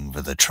waiting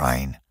for the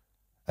train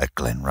at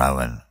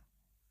Glenrowan.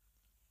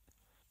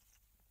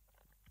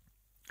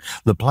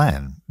 The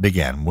plan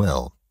began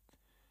well.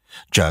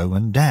 Joe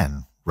and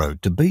Dan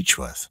rode to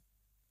Beechworth.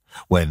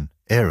 When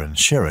Aaron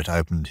Sherritt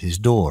opened his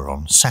door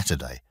on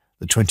Saturday,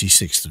 the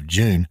 26th of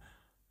June,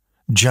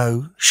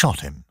 Joe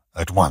shot him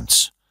at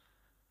once.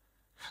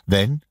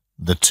 Then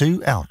the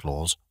two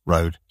outlaws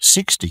rode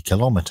 60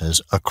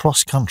 kilometres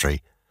across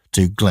country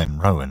to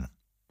Glenrowan.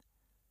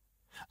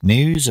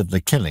 News of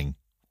the killing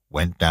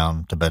went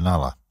down to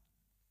Benalla.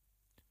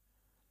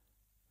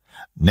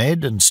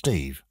 Ned and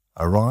Steve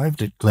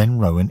arrived at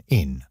Glenrowan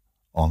Inn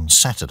on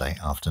Saturday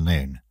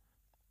afternoon.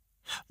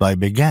 They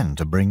began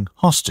to bring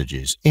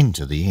hostages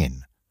into the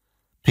inn,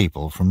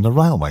 people from the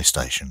railway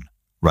station,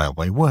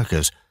 railway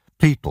workers,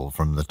 people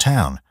from the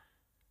town.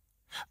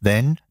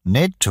 Then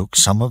Ned took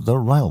some of the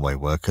railway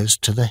workers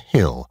to the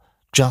hill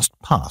just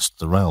past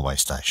the railway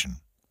station.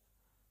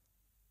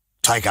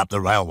 "Take up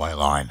the railway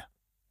line,"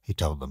 he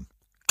told them.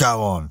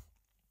 "Go on."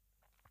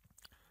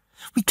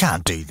 "We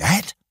can't do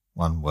that,"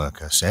 one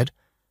worker said.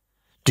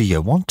 "Do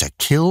you want to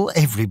kill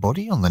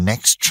everybody on the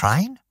next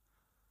train?"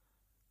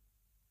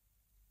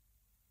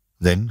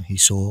 Then he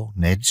saw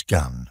Ned's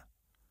gun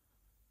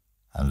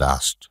and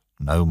asked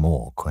no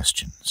more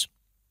questions.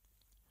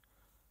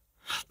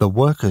 The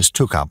workers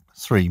took up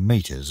 3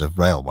 metres of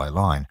railway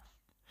line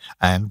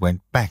and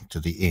went back to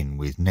the inn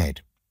with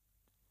Ned.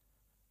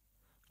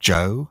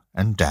 Joe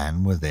and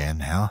Dan were there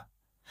now,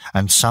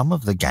 and some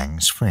of the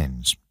gang's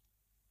friends.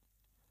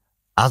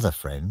 Other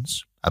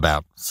friends,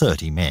 about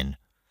 30 men,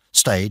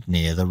 stayed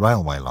near the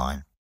railway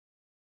line.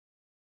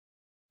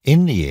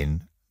 In the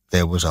inn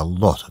there was a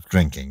lot of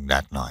drinking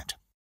that night.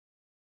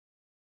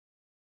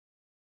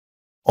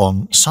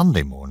 On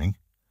Sunday morning,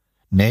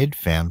 Ned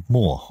found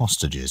more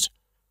hostages.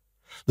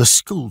 The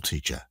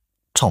schoolteacher,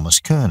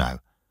 Thomas Curnow,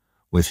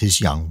 with his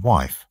young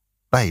wife,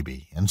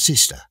 baby and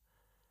sister.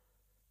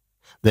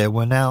 There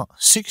were now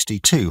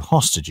 62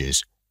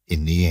 hostages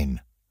in the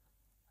inn,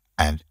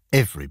 and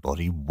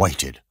everybody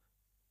waited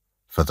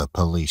for the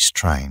police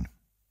train.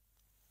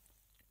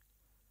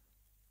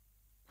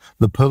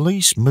 The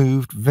police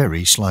moved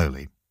very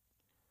slowly.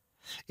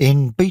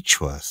 In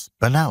Beechworth,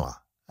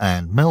 Benalla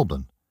and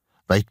Melbourne,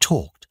 they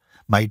talked,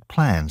 made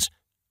plans,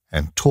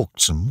 and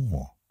talked some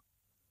more.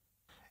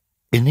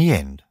 In the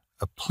end,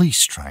 a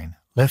police train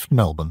left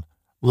Melbourne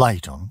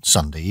late on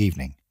Sunday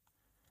evening,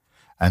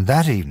 and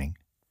that evening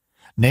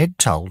Ned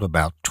told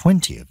about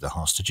 20 of the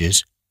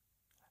hostages,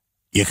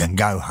 "You can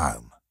go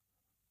home."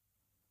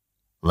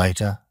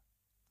 Later,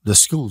 the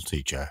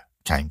schoolteacher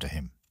came to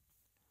him.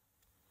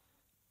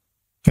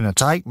 "Can I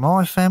take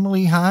my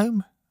family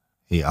home?"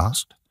 he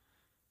asked.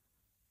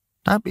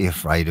 "Don't be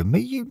afraid of me,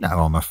 you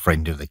know I'm a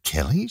friend of the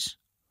Kellys."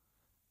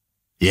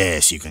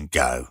 "Yes, you can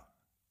go,"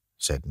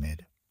 said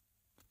Ned.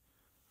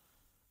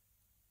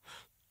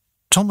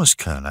 Thomas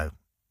Curnow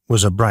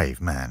was a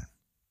brave man.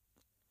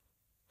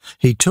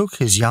 He took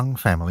his young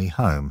family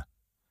home,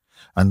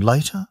 and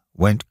later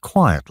went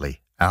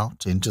quietly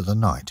out into the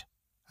night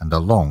and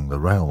along the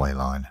railway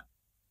line.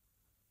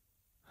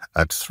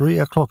 At 3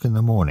 o'clock in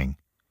the morning,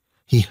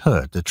 he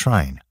heard the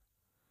train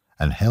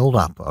and held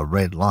up a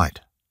red light.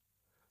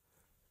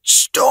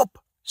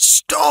 "Stop!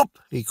 Stop!"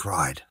 he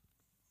cried.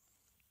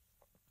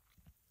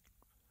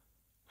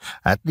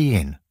 At the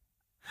inn,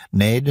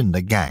 Ned and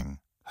the gang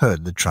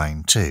heard the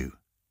train too.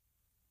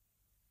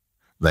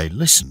 They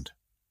listened,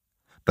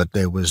 but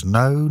there was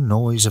no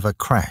noise of a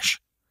crash,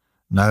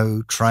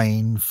 no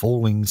train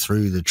falling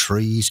through the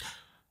trees,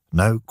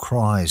 no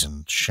cries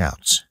and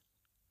shouts.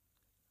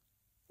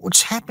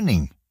 "What's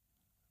happening?"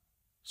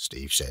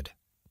 Steve said.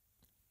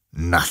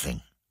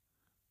 "Nothing,"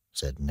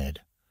 said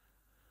Ned.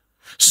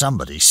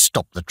 "Somebody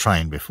stopped the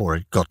train before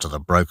it got to the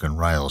broken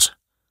rails.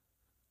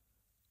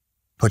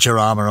 Put your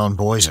armour on,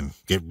 boys, and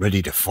get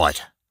ready to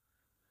fight."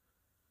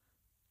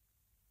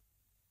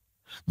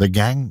 The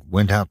gang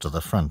went out to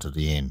the front of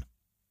the inn.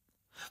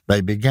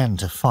 They began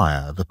to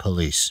fire at the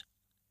police,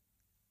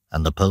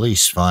 and the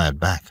police fired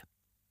back.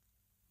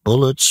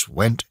 Bullets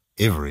went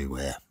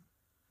everywhere.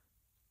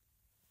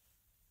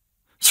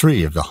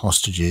 3 of the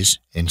hostages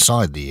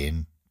inside the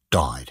inn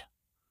died.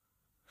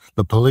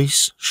 The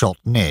police shot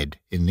Ned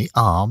in the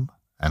arm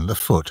and the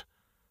foot,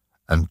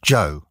 and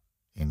Joe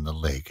in the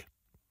leg.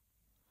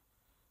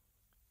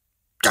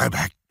 "Go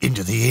back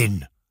into the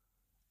inn,"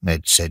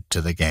 Ned said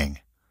to the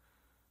gang.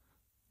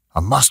 "I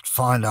must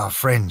find our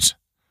friends.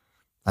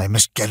 They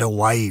must get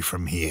away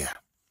from here."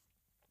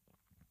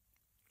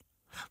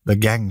 The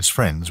gang's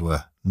friends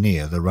were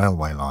near the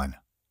railway line.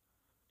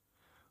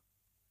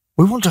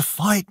 "We want to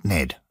fight,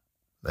 Ned,"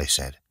 they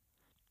said.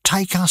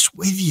 "Take us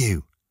with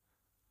you."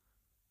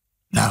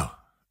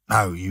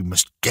 No, you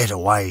must get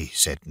away,"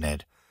 said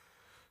Ned.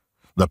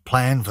 "The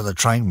plan for the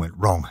train went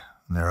wrong,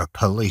 and there are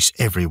police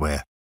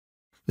everywhere.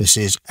 This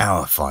is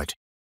our fight.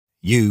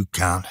 You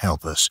can't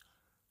help us.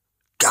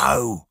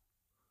 Go!"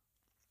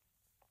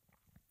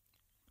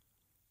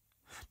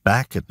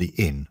 Back at the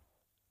inn,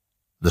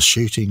 the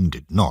shooting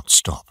did not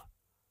stop.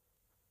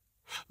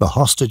 The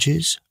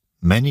hostages,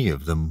 many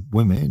of them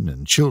women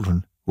and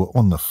children, were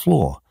on the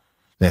floor,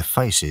 their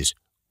faces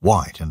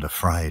white and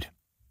afraid.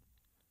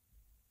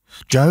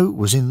 Joe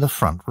was in the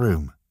front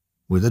room,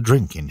 with a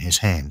drink in his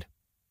hand.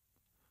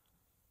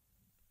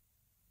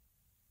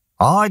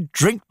 "I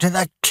drink to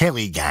the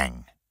Kelly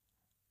gang,"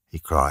 he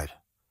cried.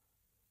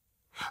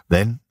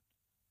 Then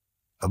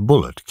a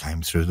bullet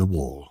came through the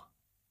wall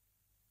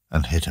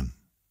and hit him.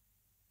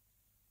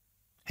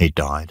 He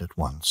died at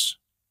once.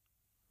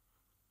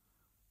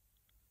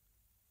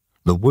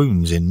 The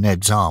wounds in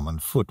Ned's arm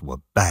and foot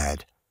were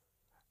bad,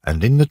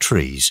 and in the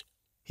trees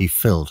he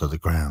fell to the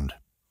ground.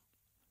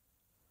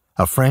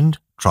 A friend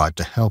tried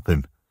to help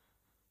him,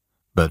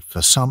 but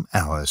for some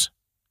hours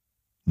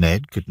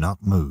Ned could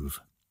not move.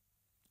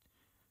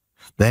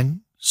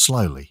 Then,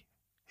 slowly,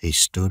 he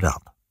stood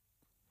up,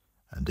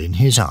 and in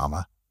his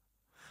armour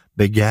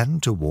began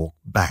to walk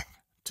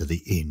back to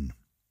the inn.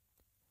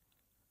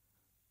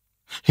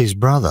 His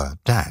brother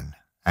Dan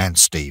and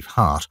Steve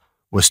Hart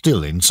were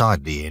still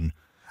inside the inn,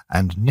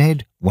 and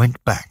Ned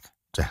went back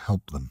to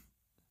help them.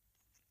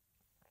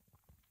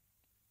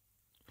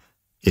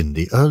 In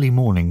the early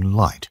morning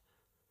light,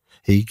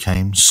 he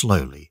came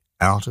slowly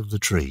out of the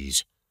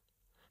trees,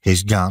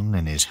 his gun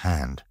in his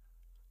hand.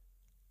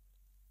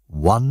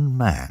 One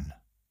man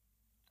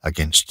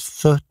against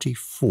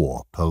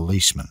 34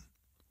 policemen.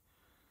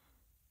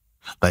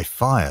 They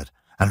fired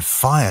and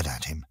fired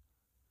at him,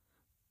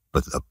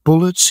 but the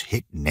bullets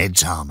hit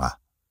Ned's armour,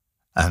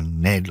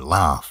 and Ned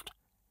laughed.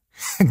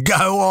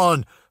 "Go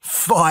on,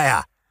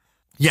 fire!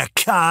 You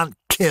can't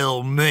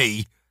kill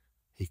me,"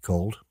 he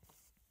called.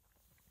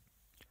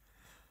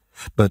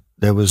 But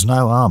there was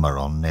no armour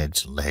on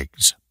Ned's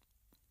legs.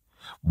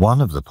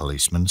 One of the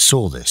policemen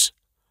saw this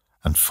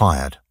and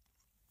fired.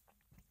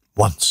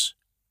 Once,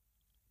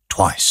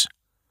 twice.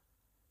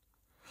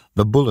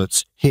 The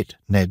bullets hit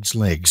Ned's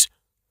legs,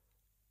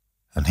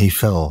 and he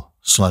fell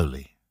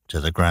slowly to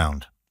the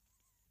ground.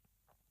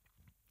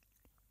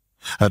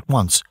 At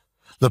once,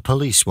 the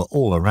police were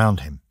all around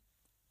him.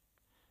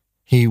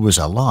 He was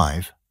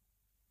alive,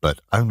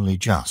 but only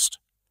just,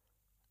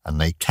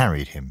 and they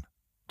carried him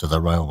to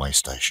the railway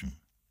station.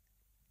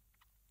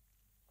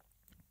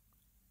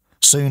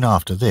 Soon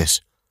after this,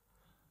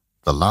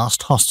 the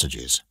last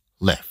hostages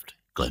left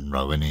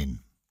Glenrowan Inn.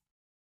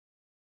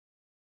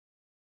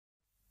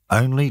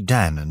 Only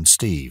Dan and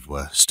Steve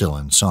were still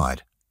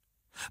inside,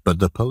 but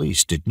the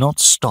police did not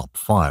stop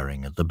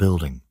firing at the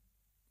building.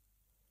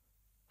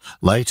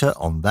 Later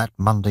on that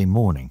Monday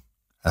morning,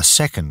 a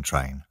second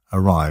train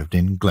arrived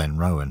in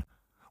Glenrowan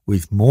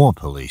with more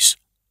police,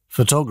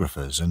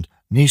 photographers and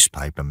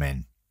newspaper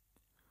men.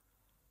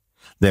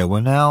 There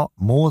were now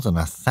more than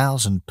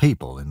 1,000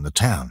 people in the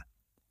town,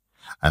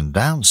 and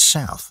down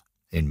south,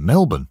 in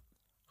Melbourne,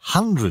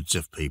 hundreds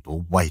of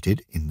people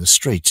waited in the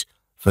streets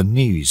for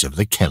news of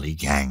the Kelly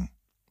gang.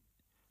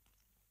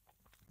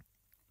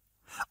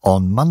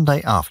 On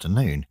Monday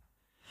afternoon,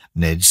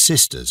 Ned's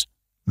sisters,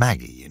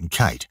 Maggie and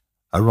Kate,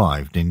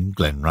 arrived in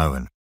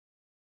Glenrowan.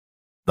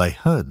 They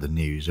heard the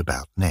news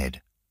about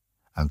Ned,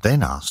 and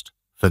then asked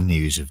for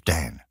news of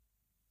Dan.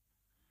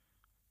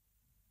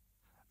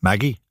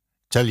 "Maggie,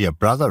 tell your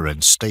brother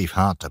and Steve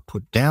Hart to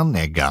put down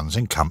their guns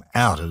and come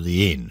out of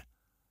the inn,"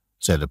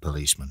 said a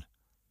policeman.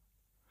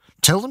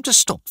 "Tell them to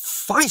stop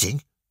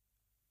fighting?"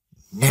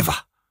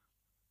 "Never,"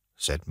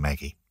 said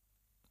Maggie.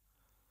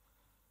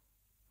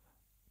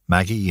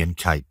 Maggie and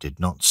Kate did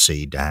not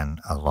see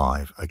Dan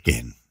alive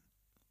again.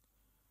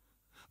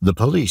 The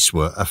police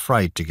were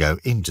afraid to go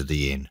into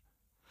the inn,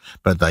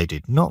 but they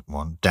did not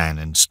want Dan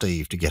and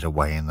Steve to get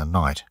away in the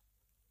night,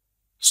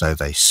 so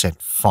they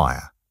set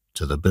fire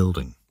to the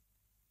building.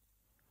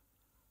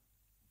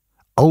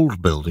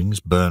 Old buildings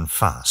burn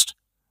fast,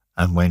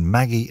 and when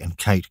Maggie and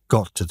Kate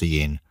got to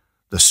the inn,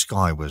 the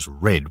sky was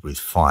red with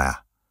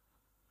fire.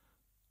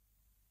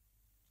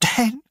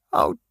 "Dan,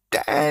 oh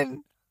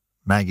Dan!"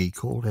 Maggie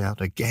called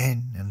out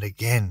again and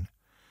again.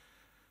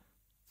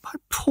 "My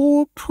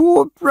poor,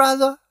 poor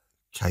brother!"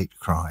 Kate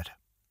cried.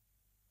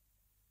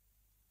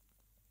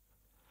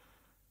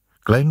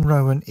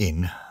 Glenrowan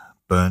Inn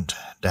burnt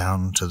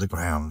down to the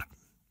ground.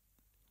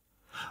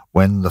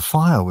 When the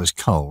fire was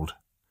cold,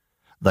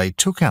 they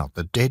took out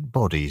the dead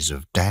bodies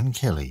of Dan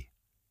Kelly,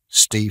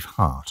 Steve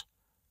Hart,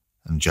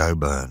 and Joe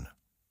Byrne.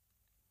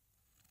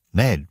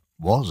 Ned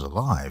was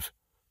alive,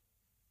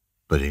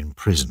 but in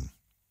prison.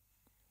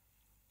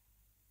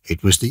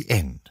 It was the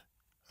end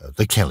of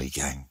the Kelly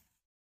gang.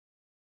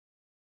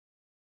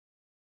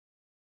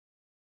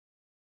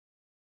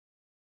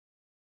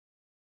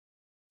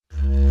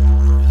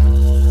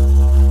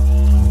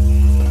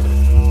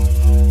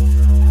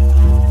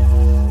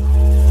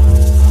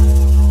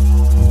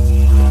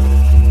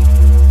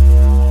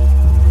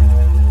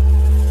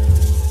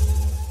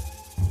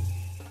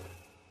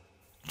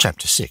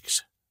 Chapter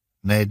 6.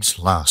 Ned's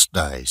Last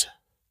Days.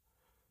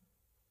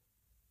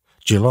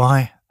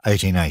 July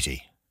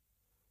 1880.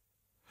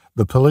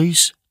 The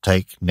police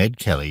take Ned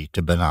Kelly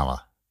to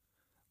Benalla,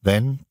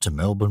 then to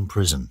Melbourne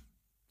Prison.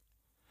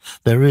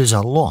 There is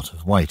a lot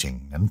of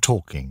waiting and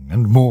talking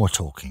and more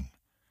talking.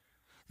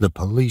 The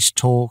police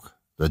talk,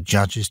 the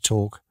judges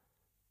talk,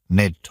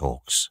 Ned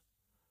talks.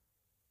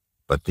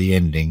 But the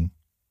ending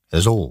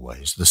is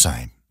always the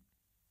same.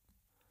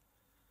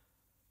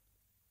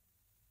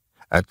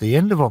 At the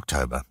end of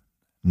October,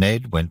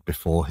 Ned went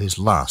before his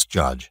last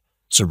judge,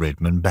 Sir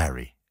Edmund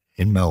Barry,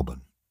 in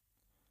Melbourne.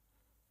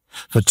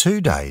 For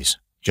 2 days,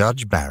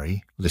 Judge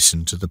Barry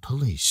listened to the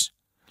police,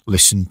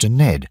 listened to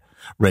Ned,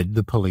 read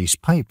the police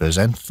papers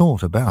and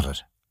thought about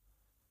it.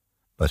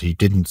 But he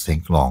didn't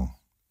think long.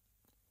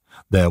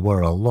 There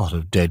were a lot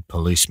of dead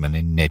policemen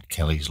in Ned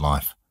Kelly's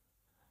life,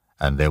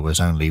 and there was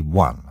only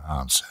one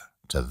answer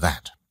to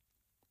that.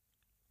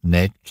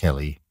 Ned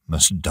Kelly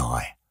must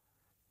die.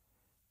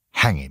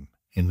 Hang him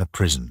in the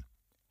prison.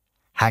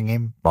 Hang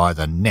him by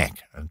the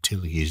neck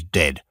until he is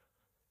dead.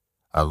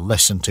 A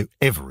lesson to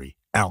every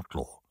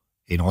outlaw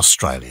in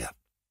Australia.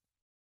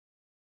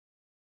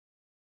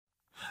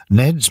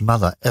 Ned's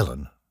mother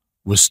Ellen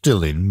was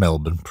still in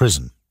Melbourne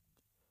Prison.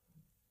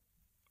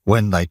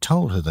 When they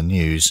told her the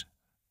news,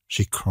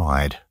 she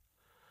cried.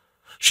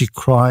 She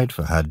cried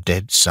for her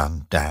dead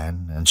son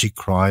Dan, and she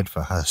cried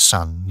for her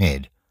son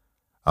Ned,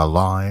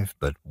 alive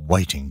but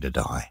waiting to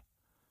die.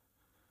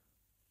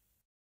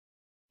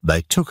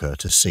 They took her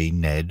to see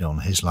Ned on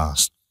his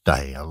last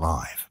day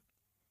alive.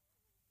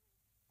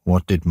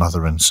 What did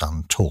mother and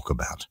son talk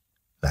about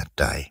that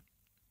day?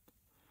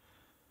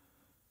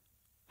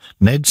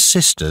 Ned's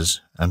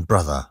sisters and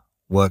brother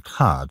worked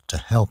hard to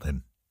help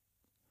him.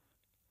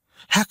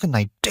 "How can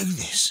they do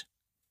this?"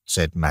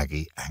 said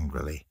Maggie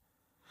angrily.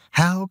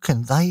 "How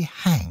can they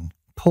hang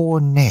poor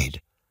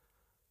Ned?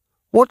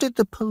 What did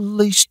the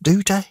police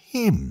do to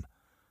him?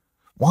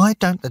 Why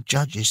don't the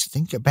judges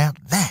think about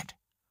that?"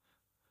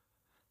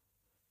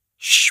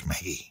 "Shh,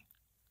 Maggie,"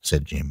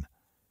 said Jim.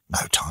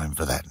 "No time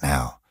for that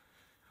now.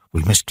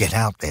 We must get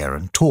out there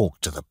and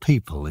talk to the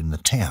people in the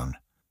town."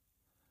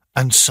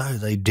 And so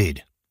they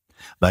did.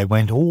 They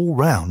went all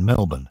round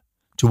Melbourne,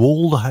 to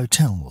all the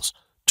hotels,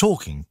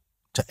 talking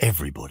to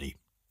everybody.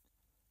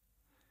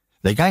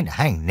 "They're going to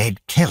hang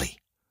Ned Kelly.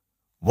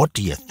 What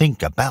do you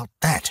think about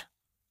that?"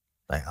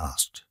 they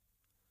asked.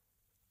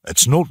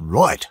 "It's not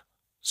right,"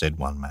 said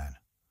one man.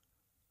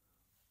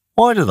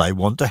 "Why do they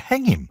want to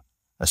hang him?"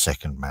 a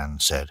second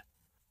man said.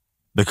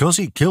 "Because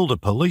he killed a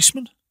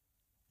policeman?"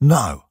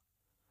 "No,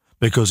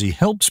 because he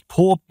helps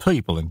poor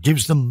people and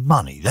gives them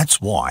money, that's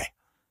why."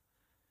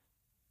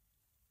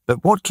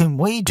 "But what can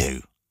we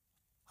do?"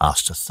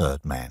 asked a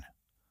third man.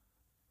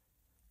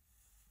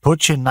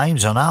 "Put your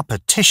names on our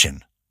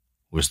petition,"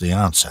 was the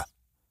answer.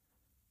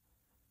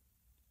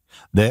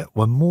 There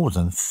were more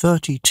than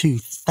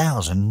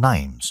 32,000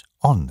 names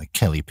on the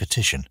Kelly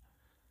petition,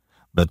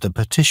 but the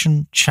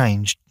petition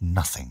changed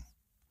nothing.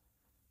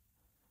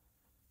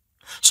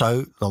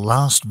 So the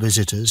last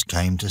visitors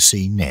came to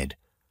see Ned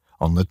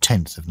on the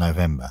 10th of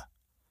November,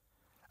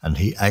 and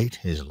he ate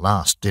his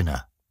last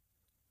dinner.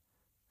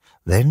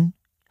 Then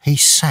he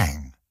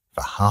sang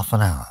for half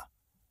an hour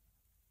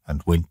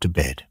and went to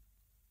bed.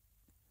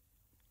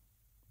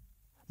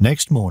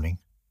 Next morning,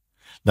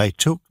 they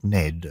took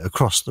Ned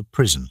across the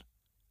prison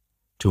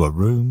to a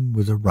room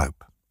with a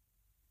rope.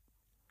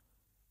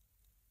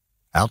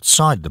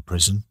 Outside the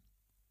prison,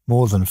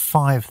 more than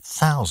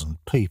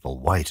 5,000 people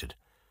waited,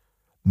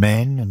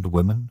 men and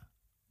women,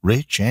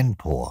 rich and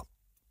poor.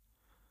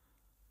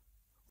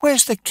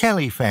 "Where's the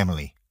Kelly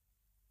family?"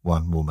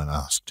 one woman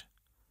asked.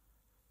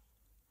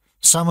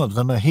 "Some of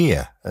them are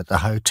here at the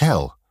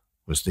hotel,"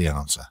 was the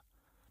answer,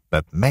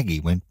 "but Maggie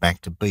went back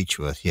to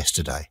Beechworth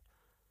yesterday.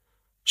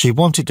 She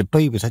wanted to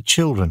be with her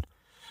children,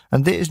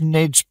 and there's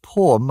Ned's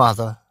poor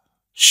mother.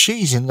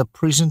 She's in the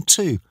prison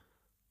too,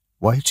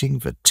 waiting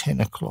for 10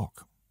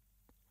 o'clock.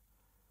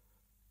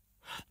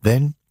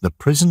 Then the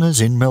prisoners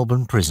in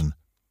Melbourne Prison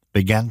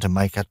began to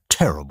make a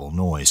terrible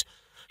noise,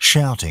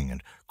 shouting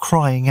and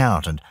crying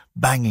out and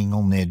banging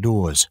on their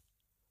doors.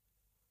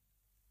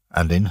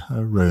 And in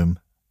her room,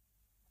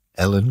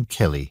 Ellen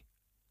Kelly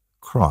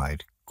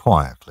cried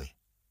quietly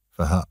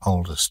for her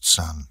oldest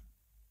son.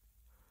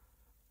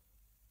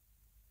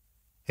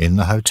 In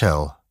the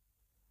hotel,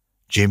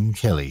 Jim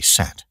Kelly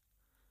sat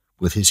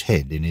with his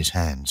head in his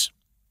hands.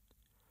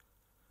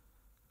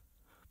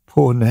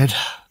 "Poor Ned,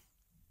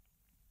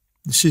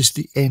 this is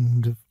the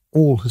end of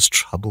all his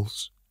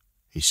troubles,"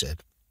 he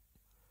said.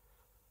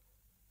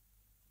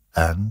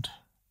 And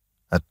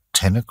at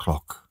 10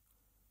 o'clock,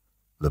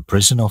 the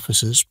prison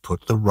officers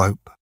put the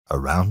rope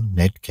around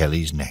Ned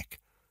Kelly's neck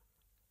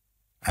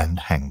and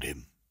hanged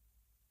him.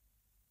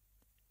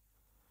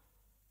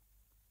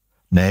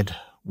 Ned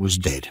was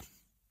dead.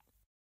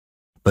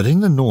 But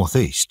in the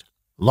northeast,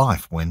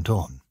 life went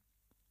on.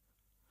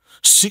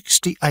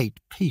 68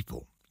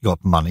 people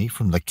got money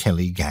from the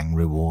Kelly gang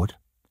reward.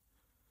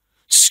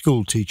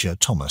 Schoolteacher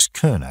Thomas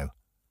Curnow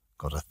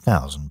got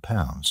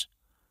 £1,000.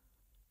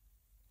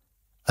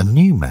 A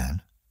new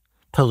man,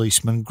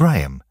 Policeman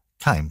Graham,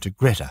 came to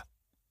Greta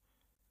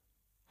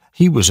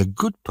He was a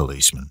good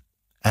policeman,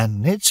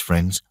 and Ned's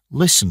friends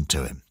listened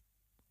to him.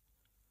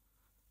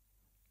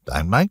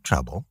 "Don't make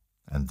trouble,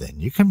 and then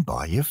you can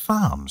buy your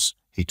farms,"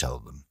 he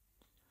told them.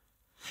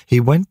 He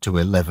went to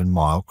 11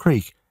 Mile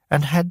Creek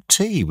and had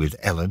tea with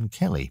Ellen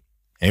Kelly.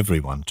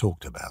 Everyone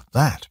talked about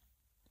that.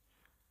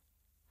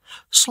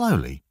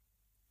 Slowly,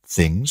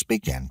 things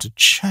began to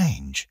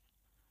change.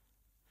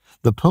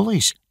 The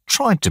police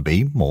tried to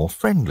be more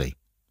friendly,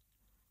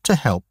 to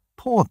help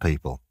poor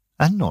people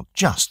and not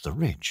just the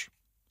rich.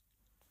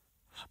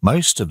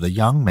 Most of the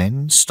young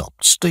men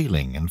stopped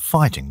stealing and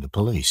fighting the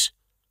police.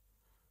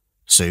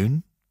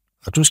 Soon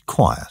it was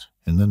quiet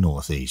in the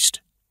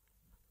northeast.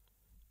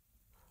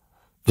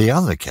 The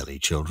other Kelly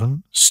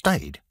children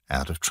stayed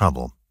out of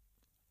trouble.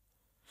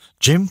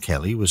 Jim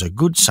Kelly was a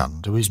good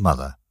son to his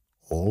mother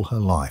all her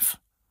life.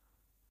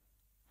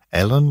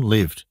 Ellen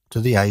lived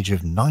to the age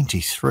of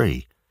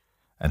 93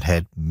 and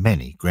had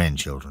many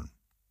grandchildren.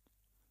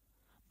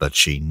 But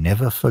she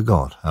never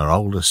forgot her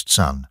oldest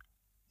son,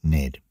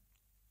 Ned.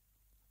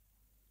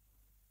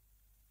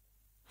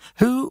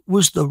 Who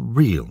was the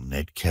real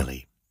Ned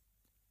Kelly?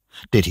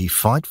 Did he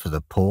fight for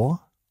the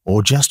poor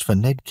or just for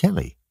Ned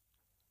Kelly?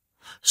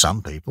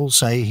 Some people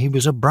say he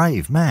was a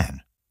brave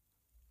man.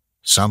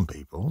 Some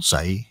people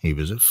say he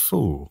was a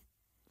fool.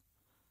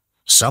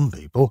 Some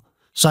people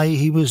say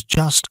he was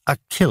just a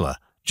killer,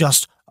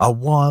 just a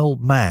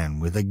wild man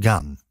with a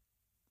gun.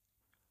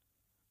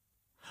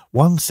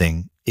 One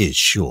thing is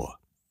sure.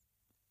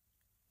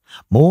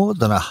 More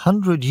than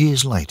 100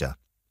 years later,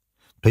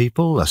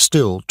 people are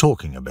still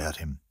talking about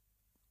him.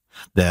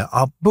 There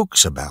are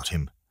books about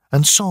him,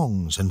 and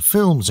songs and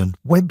films and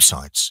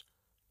websites.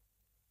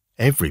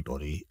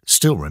 Everybody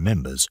still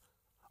remembers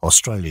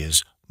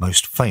Australia's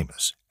most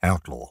famous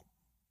outlaw.